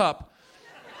D cup.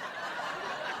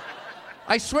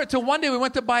 I swear, till one day we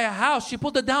went to buy a house. She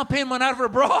pulled the down payment out of her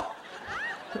bra.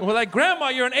 We're like, Grandma,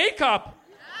 you're an A cup.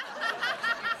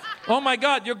 Oh my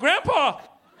God, your grandpa.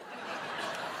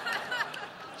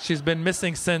 She's been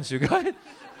missing since, you guys.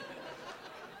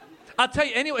 I'll tell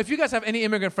you, anyway, if you guys have any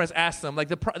immigrant friends, ask them.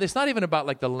 Like, it's not even about,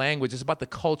 like, the language. It's about the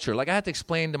culture. Like, I had to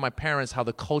explain to my parents how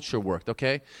the culture worked,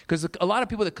 okay? Because a lot of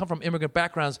people that come from immigrant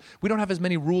backgrounds, we don't have as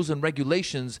many rules and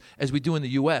regulations as we do in the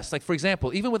U.S. Like, for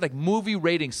example, even with, like, movie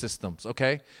rating systems,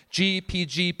 okay? G,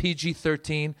 PG,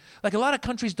 PG-13. Like, a lot of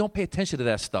countries don't pay attention to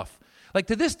that stuff. Like,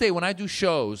 to this day, when I do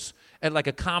shows at, like,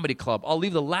 a comedy club, I'll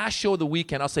leave the last show of the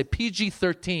weekend. I'll say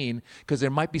PG-13 because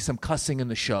there might be some cussing in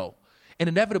the show. And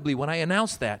inevitably, when I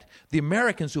announce that, the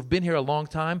Americans who've been here a long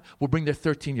time will bring their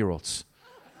 13-year-olds.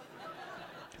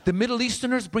 The Middle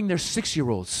Easterners bring their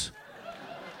 6-year-olds.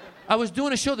 I was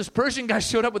doing a show, this Persian guy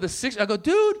showed up with a 6. I go,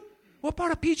 dude, what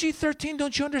part of PG-13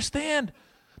 don't you understand?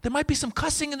 There might be some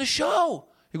cussing in the show.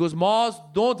 He goes, Maz,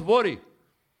 don't worry.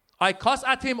 I cuss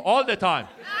at him all the time.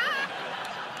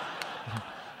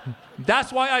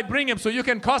 That's why I bring him, so you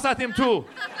can cuss at him too.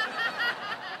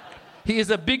 He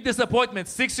is a big disappointment.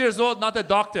 6 years old, not a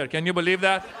doctor. Can you believe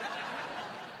that?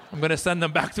 I'm going to send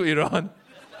them back to Iran.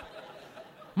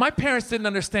 My parents didn't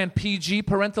understand PG,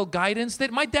 parental guidance.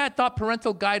 My dad thought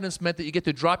parental guidance meant that you get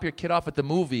to drop your kid off at the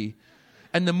movie,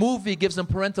 and the movie gives them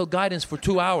parental guidance for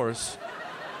 2 hours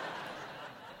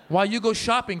while you go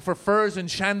shopping for furs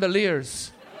and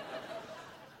chandeliers.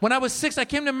 When I was 6, I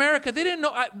came to America. They didn't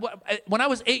know. When I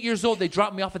was 8 years old, they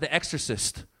dropped me off at The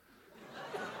Exorcist.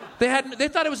 They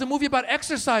thought it was a movie about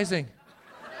exercising.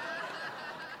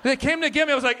 They came to get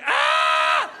me. I was like,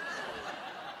 ah!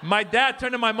 My dad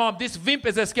turned to my mom. This wimp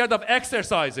is scared of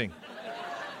exercising.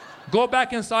 Go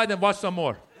back inside and watch some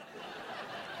more.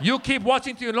 You keep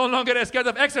watching till you're no longer scared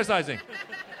of exercising.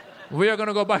 We are going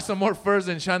to go buy some more furs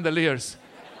and chandeliers.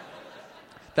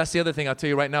 That's the other thing I'll tell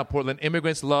you right now, Portland.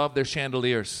 Immigrants love their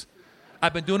chandeliers.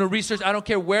 I've been doing a research. I don't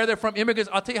care where they're from. Immigrants,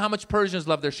 I'll tell you how much Persians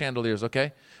love their chandeliers,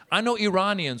 okay? I know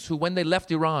Iranians who, when they left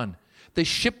Iran, they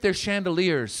shipped their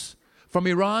chandeliers from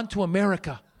Iran to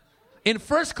America in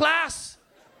first class.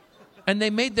 And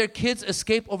they made their kids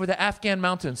escape over the Afghan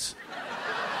mountains.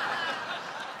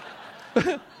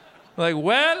 Like,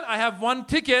 well, I have one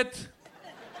ticket.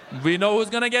 We know who's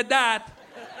going to get that.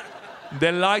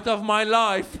 The light of my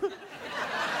life.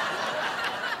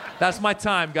 That's my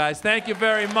time, guys. Thank you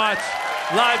very much.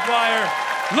 Livewire,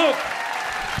 Luke.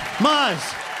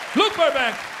 Maz. Luke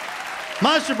Burbank.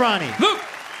 Maz Jobrani. Luke.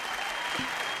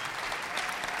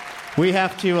 We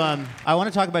have to, I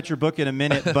want to talk about your book in a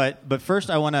minute, but first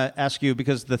I want to ask you,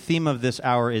 because the theme of this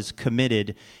hour is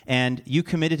committed, and you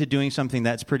committed to doing something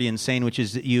that's pretty insane, which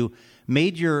is that you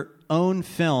made your own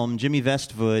film, Jimmy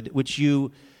Westwood, which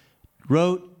you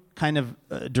wrote, kind of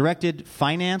directed,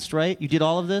 financed, right? You did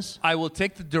all of this? I will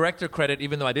take the director credit,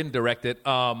 even though I didn't direct it.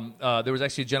 There was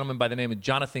actually a gentleman by the name of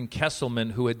Jonathan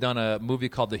Kesselman who had done a movie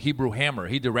called The Hebrew Hammer.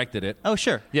 He directed it. Oh,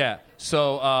 sure. Yeah.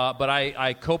 So, but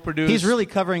I co-produced. He's really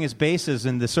covering his bases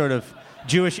in the sort of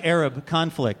Jewish-Arab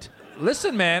conflict.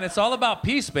 Listen, man, it's all about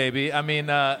peace, baby. I mean,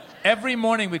 every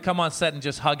morning we come on set and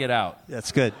just hug it out.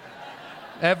 That's good.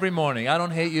 Every morning. I don't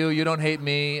hate you, you don't hate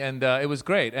me, and it was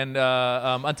great. And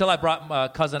until I brought my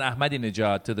cousin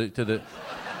Ahmadinejad to the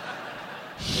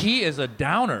he is a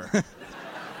downer.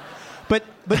 but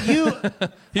you...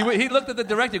 he looked at the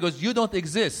director, he goes, you don't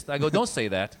exist. I go, don't say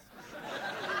that.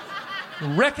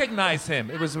 Recognize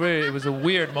him. It was a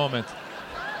weird moment.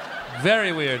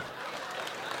 Very weird.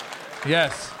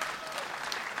 Yes.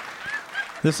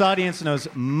 This audience knows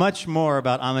much more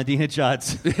about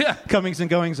Ahmadinejad's comings and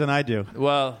goings than I do.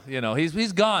 Well, you know,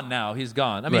 he's gone now. He's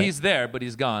gone. I mean, Right. He's there, but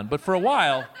he's gone. But for a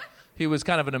while, he was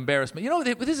kind of an embarrassment. You know,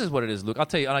 this is what it is, Luke. I'll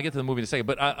tell you, and I'll get to the movie in a second.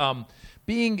 But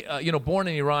being, born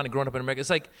in Iran and growing up in America,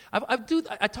 it's like,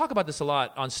 I talk about this a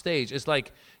lot on stage. It's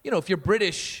like, if you're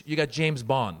British, you got James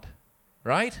Bond,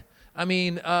 right? I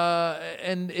mean,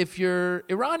 and if you're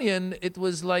Iranian, it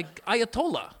was like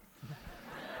Ayatollah.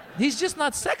 He's just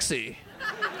not sexy.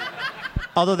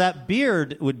 Although that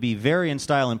beard would be very in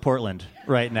style in Portland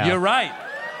right now. You're right.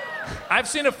 I've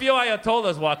seen a few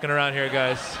Ayatollahs walking around here,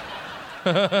 guys.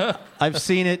 I've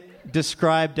seen it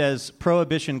described as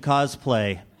prohibition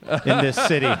cosplay in this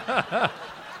city.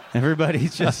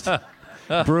 Everybody's just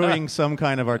brewing some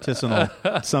kind of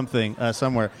artisanal something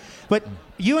somewhere. But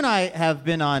you and I have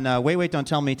been on Wait, Wait, Don't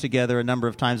Tell Me together a number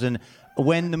of times. And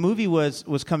when the movie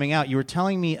was coming out, you were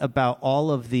telling me about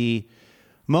all of the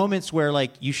moments where,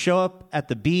 like, you show up at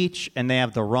the beach and they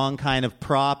have the wrong kind of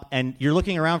prop, and you're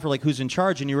looking around for, like, who's in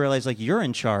charge, and you realize, like, you're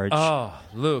in charge. Oh,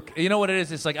 Luke, you know what it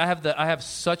is? It's like I have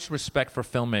such respect for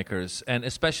filmmakers, and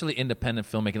especially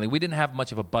independent filmmaking. Like, we didn't have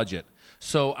much of a budget,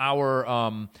 so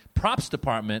our props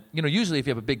department, usually if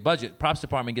you have a big budget, props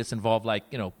department gets involved like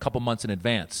a couple months in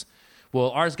advance.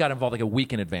 Well, ours got involved like a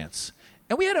week in advance.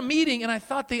 And we had a meeting, and I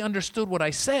thought they understood what I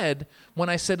said when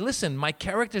I said, listen, my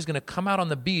character is going to come out on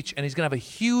the beach, and he's going to have a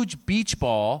huge beach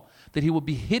ball that he will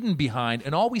be hidden behind,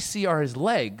 and all we see are his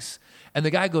legs. And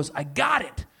the guy goes, I got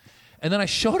it. And then I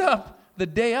showed up the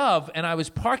day of, and I was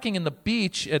parking in the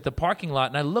beach at the parking lot,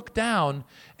 and I looked down,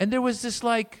 and there was this,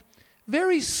 like,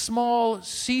 very small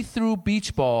see-through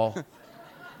beach ball.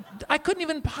 I couldn't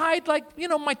even hide, like,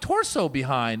 my torso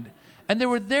behind. And they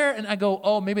were there, and I go,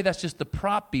 oh, maybe that's just the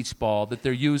prop beach ball that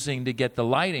they're using to get the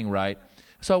lighting right.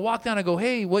 So I walk down, I go,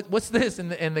 hey, what's this?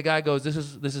 And the guy goes, this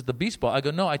is the beach ball. I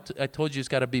go, no, I told you it's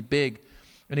got to be big.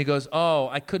 And he goes, oh,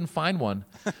 I couldn't find one.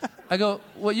 I go,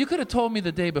 well, you could have told me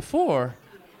the day before.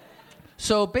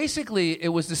 So basically, it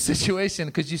was the situation,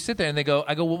 because you sit there, and I go,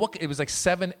 well, what? It was like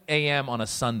 7 a.m. on a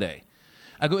Sunday.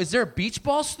 I go, is there a beach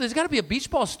ball? There's got to be a beach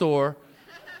ball store.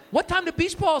 What time do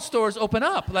beach ball stores open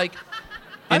up? Like...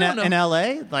 In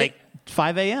L.A., like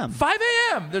 5 a.m. 5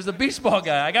 a.m. There's a beach ball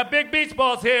guy. I got big beach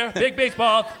balls here. Big beach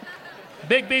balls.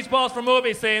 Big beach balls for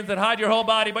movie scenes that hide your whole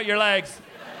body but your legs.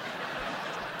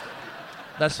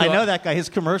 I know that guy. His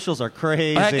commercials are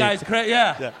crazy. That guy's crazy,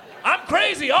 yeah. I'm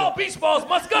crazy. All beach balls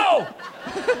must go.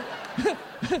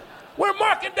 We're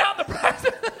marking down the price.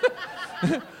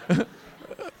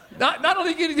 Not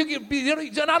only do you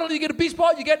get a beach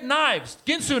ball, you get knives.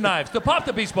 Ginsu knives to pop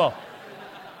the beach ball.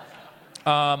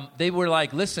 They were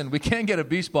like, listen, we can't get a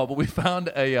beach ball, but we found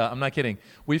I'm not kidding,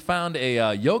 we found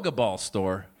a yoga ball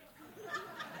store.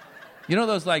 You know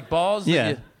those, like, balls?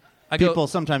 Yeah. People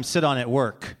sometimes sit on at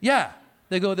work. Yeah.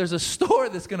 They go, there's a store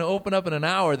that's going to open up in an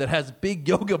hour that has big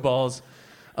yoga balls.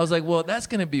 I was like, well, that's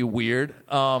going to be weird.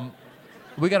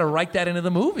 We got to write that into the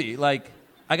movie. Like,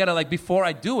 I got to, like, before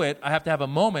I do it, I have to have a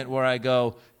moment where I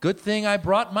go, good thing I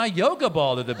brought my yoga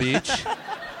ball to the beach.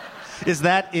 Is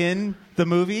that in the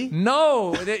movie?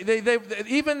 No, they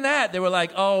even that, they were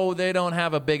like, oh, they don't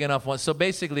have a big enough one. So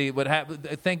basically, what happened?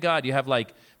 Thank God you have,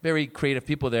 like, very creative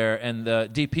people there, and the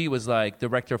DP was like,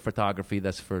 director of photography.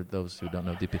 That's for those who don't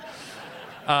know DP.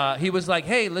 He was like,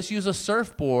 hey, let's use a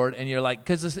surfboard, and you're like,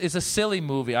 because it's a silly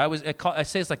movie. I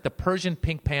say it's like the Persian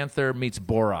Pink Panther meets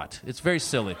Borat. It's very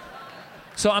silly.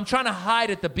 So I'm trying to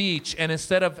hide at the beach, and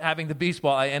instead of having the beach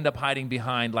ball, I end up hiding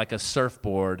behind, like, a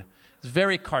surfboard. It's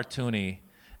very cartoony,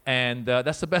 and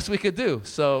that's the best we could do.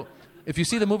 So if you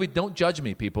see the movie, don't judge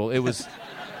me, people. It was...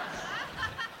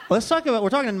 We're talking to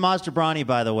Maz Jobrani,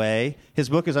 by the way. His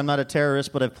book is I'm Not a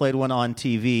Terrorist, but I've played one on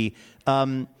TV.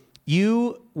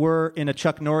 You were in a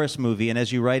Chuck Norris movie, and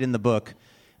as you write in the book,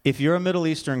 if you're a Middle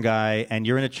Eastern guy and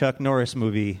you're in a Chuck Norris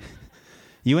movie,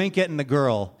 you ain't getting the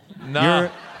girl. No.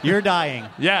 You're dying.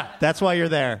 Yeah. That's why you're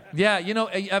there. Yeah,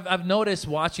 I've noticed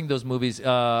watching those movies,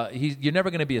 you're never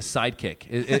going to be a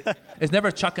sidekick. It's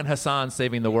never Chuck and Hassan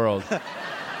saving the world.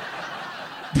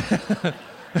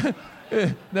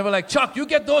 Never like, Chuck, you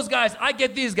get those guys, I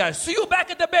get these guys. See you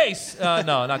back at the base. No,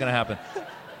 not going to happen.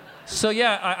 So,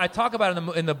 yeah, I talk about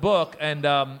it in the book, and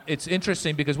it's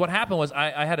interesting because what happened was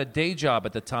I had a day job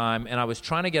at the time, and I was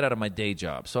trying to get out of my day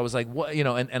job. So I was like, what,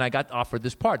 and I got offered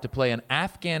this part to play an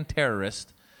Afghan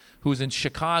terrorist who's in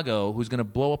Chicago, who's going to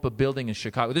blow up a building in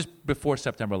Chicago. This is before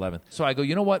September 11th. So I go,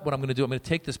 you know what I'm going to do? I'm going to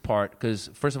take this part because,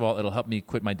 first of all, it'll help me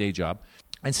quit my day job.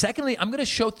 And secondly, I'm going to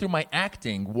show through my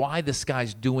acting why this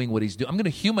guy's doing what he's doing. I'm going to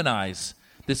humanize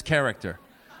this character.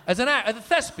 As a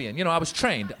thespian, I was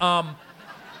trained.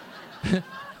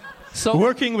 So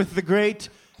working with the great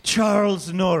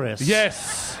Charles Norris.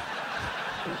 Yes.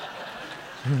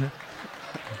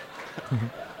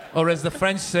 Or as the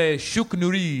French say, Chouk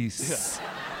Norris.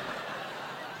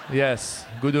 Yes,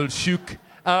 good old Chouk.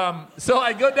 So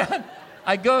I go down.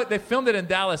 They filmed it in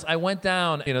Dallas. I went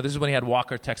down, this is when he had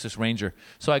Walker, Texas Ranger.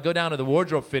 So I go down to the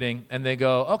wardrobe fitting, and they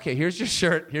go, okay, here's your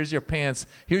shirt, here's your pants,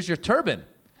 here's your turban.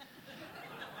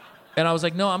 And I was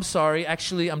like, no, I'm sorry.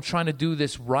 Actually, I'm trying to do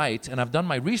this right, and I've done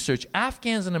my research.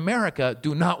 Afghans in America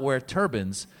do not wear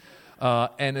turbans,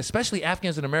 and especially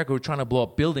Afghans in America who are trying to blow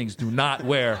up buildings do not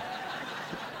wear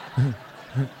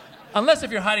Unless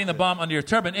if you're hiding the bomb under your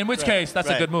turban, in which case that's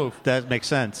a good move. That makes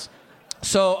sense.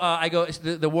 So I go,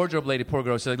 the wardrobe lady, poor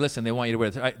girl, she's like, listen, they want you to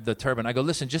wear the turban. I go,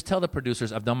 listen, just tell the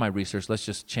producers, I've done my research, let's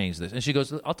just change this. And she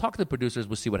goes, I'll talk to the producers,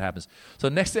 we'll see what happens. So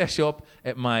next day I show up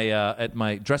at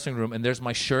my dressing room, and there's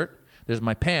my shirt, there's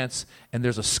my pants, and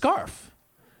there's a scarf.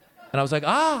 And I was like,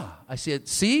 I said,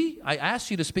 see, I asked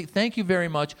you to speak, thank you very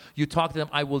much. You talk to them,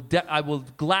 I will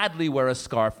gladly wear a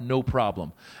scarf, no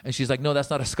problem. And she's like, no, that's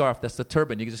not a scarf, that's the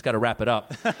turban, you just got to wrap it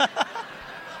up.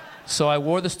 So I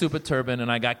wore the stupid turban,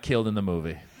 and I got killed in the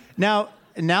movie. Now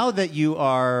that you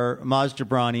are Maz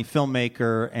Jobrani,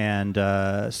 filmmaker and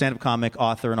stand-up comic,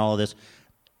 author, and all of this,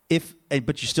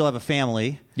 but you still have a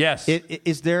family. Yes.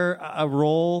 Is there a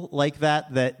role like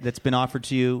that's been offered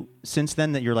to you since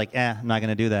then that you're like, I'm not going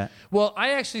to do that? Well,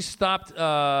 I actually stopped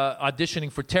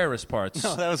auditioning for terrorist parts.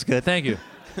 Oh, that was good. Thank you.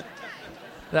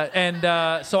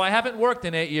 So I haven't worked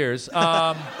in 8 years.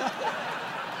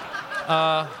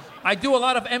 I do a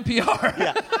lot of NPR.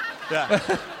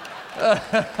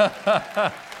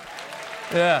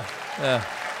 Yeah.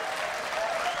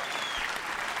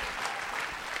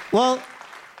 Well,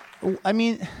 I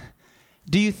mean,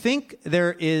 do you think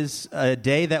there is a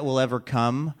day that will ever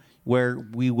come where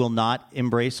we will not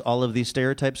embrace all of these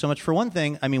stereotypes so much? For one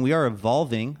thing, I mean, we are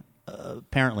evolving,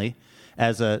 apparently,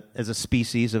 as a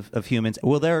species of humans.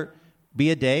 Will there be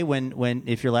a day when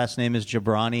if your last name is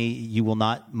Jobrani, you will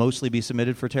not mostly be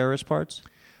submitted for terrorist parts?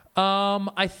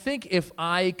 I think if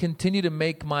I continue to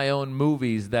make my own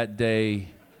movies that day,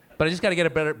 but I just got to get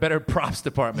a better props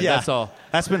department. Yeah, that's all.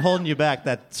 That's been holding you back.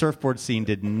 That surfboard scene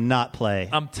did not play.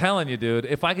 I'm telling you, dude.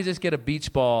 If I could just get a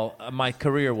beach ball, my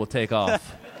career will take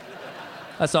off.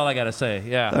 That's all I got to say.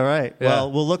 Yeah. All right. Yeah.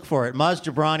 Well, we'll look for it. Maz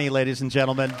Jobrani, ladies and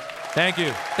gentlemen. Thank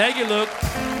you. Thank you, Luke.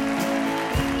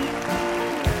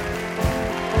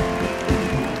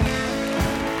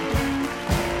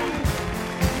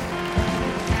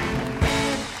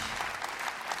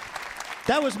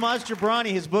 That was Maz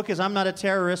Jobrani. His book is I'm Not a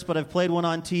Terrorist, but I've played one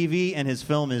on TV, and his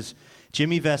film is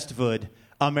Jimmy Vestvud,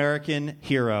 American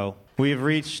Hero. We have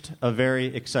reached a very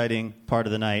exciting part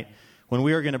of the night when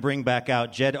we are going to bring back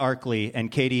out Jed Arkley and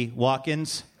Katie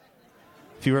Watkins.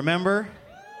 If you remember,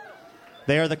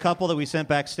 they are the couple that we sent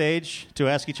backstage to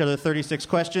ask each other 36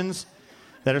 questions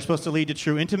that are supposed to lead to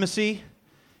true intimacy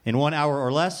in 1 hour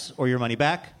or less, or your money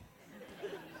back.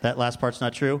 That last part's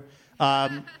not true.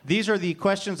 These are the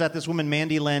questions that this woman,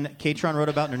 Mandy Len Catron, wrote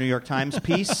about in her New York Times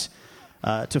piece.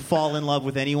 To fall in love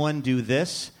with anyone, do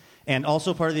this. And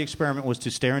also part of the experiment was to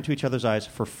stare into each other's eyes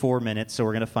for 4 minutes, so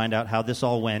we're going to find out how this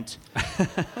all went.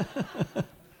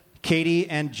 Katie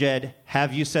and Jed,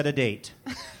 have you set a date?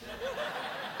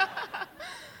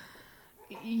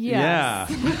 Yes.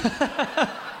 Yeah.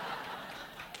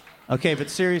 Okay,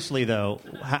 but seriously, though,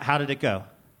 how did it go?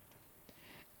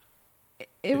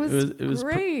 It was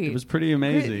great. It was pretty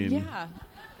amazing. Yeah.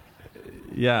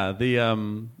 Yeah.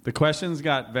 The questions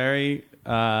got very.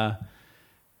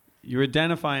 You're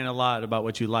identifying a lot about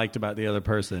what you liked about the other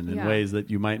person in ways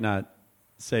that you might not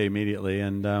say immediately,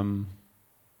 and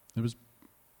it was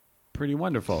pretty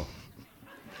wonderful.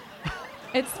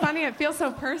 It's funny. It feels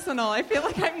so personal. I feel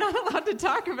like I'm not allowed to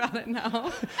talk about it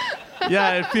now.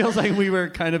 Yeah, it feels like we were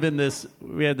kind of in this.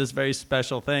 We had this very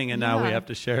special thing, and now we have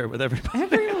to share it with everybody.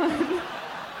 Everyone.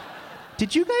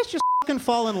 Did you guys just fucking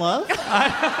fall in love?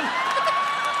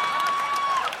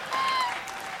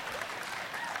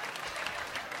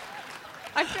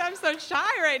 I'm so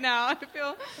shy right now. I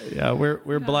feel. Yeah,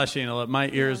 we're blushing a lot. My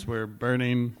ears were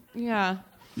burning. Yeah.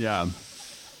 Yeah.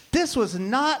 This was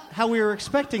not how we were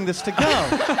expecting this to go.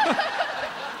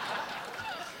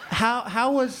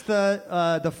 How was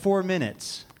the 4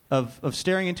 minutes of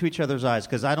staring into each other's eyes?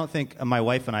 Because I don't think my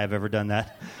wife and I have ever done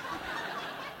that.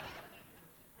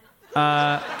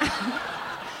 I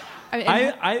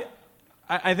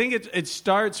think it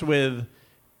starts with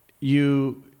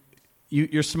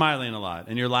you're smiling a lot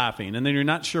and you're laughing, and then you're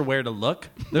not sure where to look.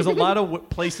 There's a lot of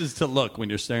places to look when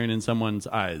you're staring in someone's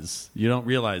eyes. You don't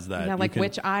realize that. Yeah, like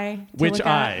which eye? Which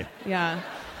eye? Yeah.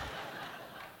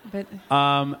 But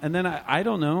and then I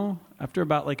don't know. After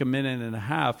about like a minute and a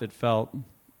half, it felt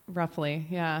roughly,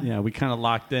 yeah. Yeah, we kind of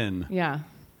locked in. Yeah.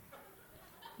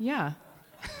 Yeah.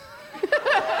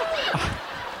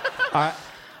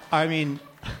 I mean,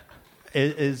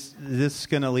 is this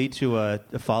going to lead to a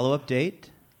follow-up date?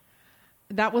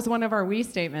 That was one of our we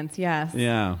statements, yes.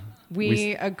 Yeah.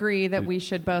 We agree that we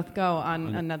should both go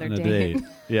on another date.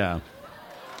 Yeah.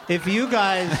 If you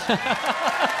guys...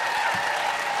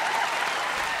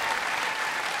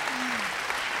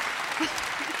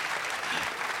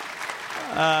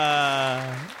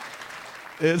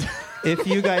 if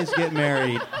you guys get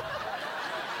married...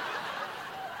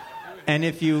 And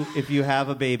if you have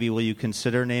a baby, will you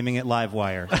consider naming it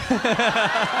Livewire?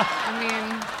 I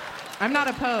mean, I'm not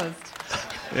opposed.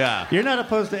 Yeah. You're not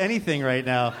opposed to anything right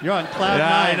now. You're on cloud Yeah,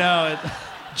 nine. I know it.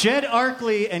 Jed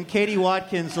Arkley and Katie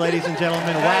Watkins, ladies and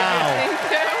gentlemen. Wow.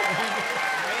 Thank you.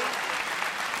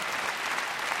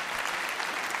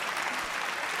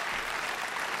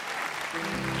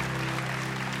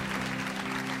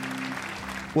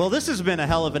 Well, this has been a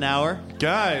hell of an hour.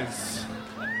 Guys,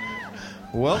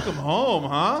 welcome home,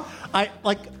 huh?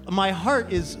 My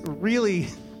heart is really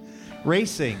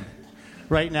racing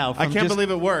right now. I can't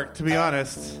believe it worked, to be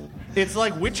honest. It's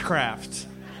like witchcraft.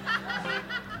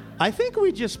 I think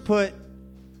we just put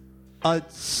a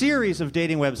series of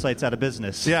dating websites out of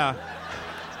business. Yeah.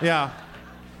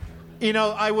 You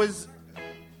know, I was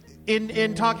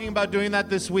in talking about doing that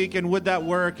this week and would that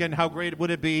work and how great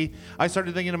would it be, I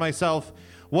started thinking to myself,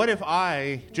 what if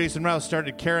I, Jason Rouse,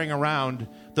 started carrying around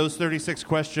those 36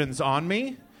 questions on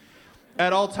me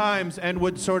at all times and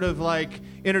would sort of like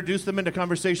introduce them into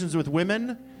conversations with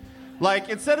women? Like,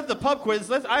 instead of the pub quiz,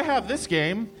 I have this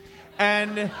game.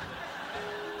 And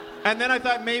then I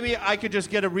thought maybe I could just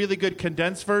get a really good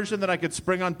condensed version that I could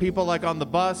spring on people like on the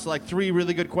bus, like 3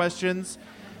 really good questions,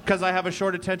 because I have a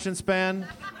short attention span.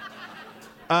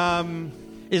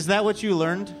 Is that what you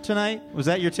learned tonight? Was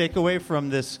that your takeaway from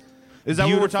this? Is that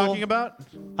what we're talking about?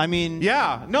 I mean...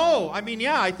 Yeah. No, I mean,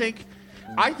 yeah, I think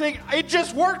it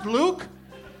just worked, Luke.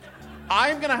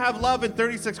 I'm going to have love in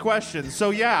 36 questions. So,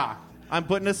 yeah, I'm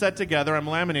putting a set together. I'm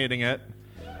laminating it,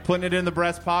 putting it in the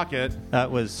breast pocket.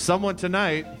 That was... Someone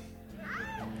tonight,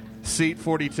 seat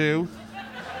 42.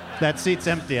 That seat's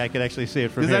empty. I could actually see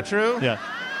it from here. Is that true? Yeah.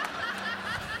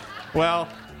 Well,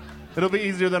 it'll be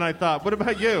easier than I thought. What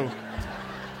about you?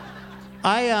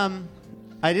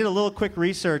 I did a little quick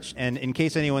research, and in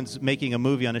case anyone's making a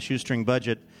movie on a shoestring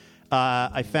budget,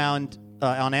 I found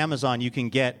on Amazon you can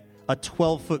get a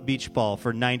 12-foot beach ball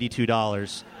for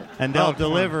 $92, and they'll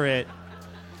deliver it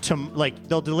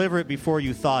they'll deliver it before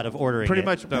you thought of ordering Pretty it.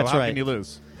 much, though. That's How right. can you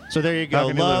lose? So there you go.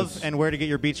 Love and where to get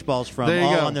your beach balls from, There you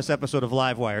all go. on this episode of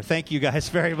Livewire. Thank you guys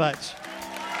very much.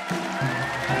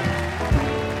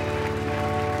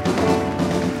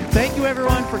 Thank you,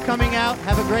 everyone, for coming out.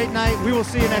 Have a great night. We will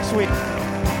see you next week.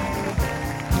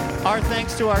 Our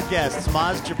thanks to our guests,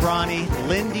 Maz Jobrani,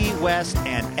 Lindy West,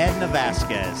 and Edna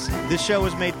Vasquez. This show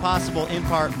was made possible in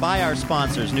part by our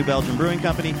sponsors, New Belgium Brewing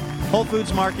Company, Whole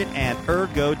Foods Market, and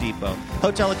Ergo Depot.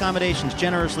 Hotel accommodations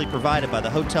generously provided by the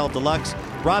Hotel Deluxe.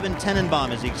 Robin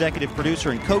Tenenbaum is the executive producer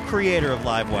and co-creator of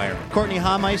Livewire. Courtney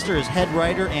Hameister is head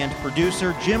writer and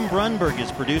producer. Jim Brunberg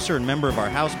is producer and member of our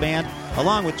house band,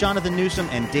 along with Jonathan Newsom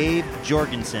and Dave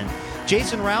Jorgensen.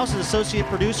 Jason Rouse is associate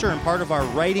producer and part of our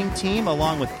writing team,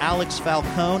 along with Alex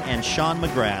Falcone and Sean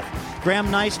McGrath. Graham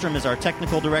Nystrom is our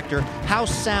technical director.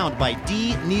 House sound by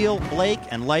D. Neil Blake,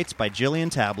 and lights by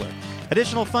Jillian Tabler.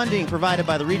 Additional funding provided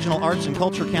by the Regional Arts and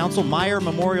Culture Council, Meyer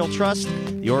Memorial Trust,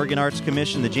 the Oregon Arts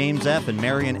Commission, the James F. and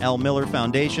Marion L. Miller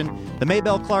Foundation, the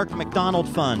Maybelle Clark McDonald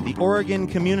Fund, the Oregon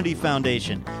Community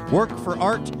Foundation, Work for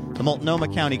Art, the Multnomah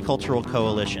County Cultural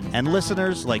Coalition, and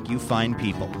listeners like you fine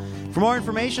people. For more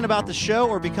information about the show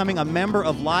or becoming a member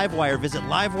of Livewire, visit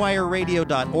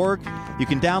livewireradio.org. You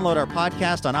can download our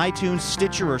podcast on iTunes,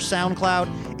 Stitcher, or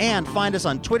SoundCloud, and find us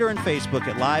on Twitter and Facebook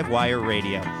at Livewire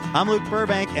Radio. I'm Luke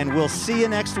Burbank, and we'll see you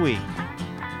next week.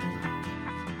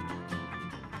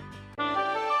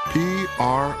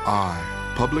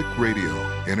 PRI, Public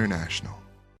Radio International.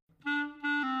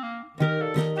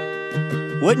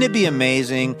 Wouldn't it be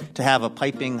amazing to have a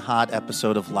piping hot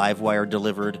episode of Livewire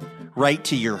delivered right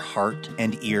to your heart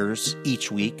and ears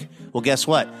each week? Well, guess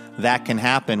what? That can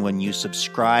happen when you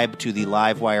subscribe to the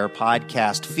Livewire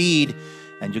podcast feed,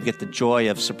 and you'll get the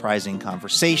joy of surprising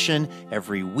conversation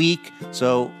every week.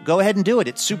 So go ahead and do it.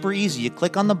 It's super easy. You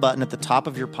click on the button at the top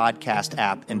of your podcast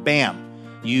app, and bam,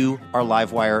 you are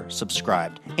Livewire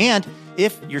subscribed. And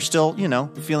if you're still,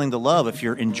 feeling the love, if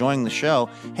you're enjoying the show,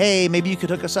 hey, maybe you could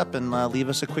hook us up and leave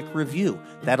us a quick review.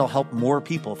 That'll help more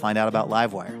people find out about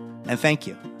Livewire. And thank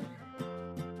you.